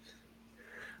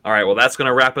 All right, well, that's going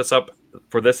to wrap us up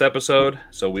for this episode.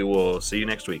 So we will see you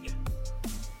next week.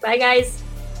 Bye, guys.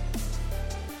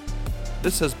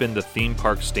 This has been the Theme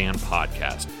Park Stand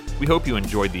Podcast. We hope you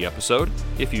enjoyed the episode.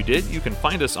 If you did, you can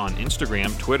find us on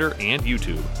Instagram, Twitter, and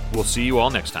YouTube. We'll see you all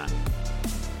next time.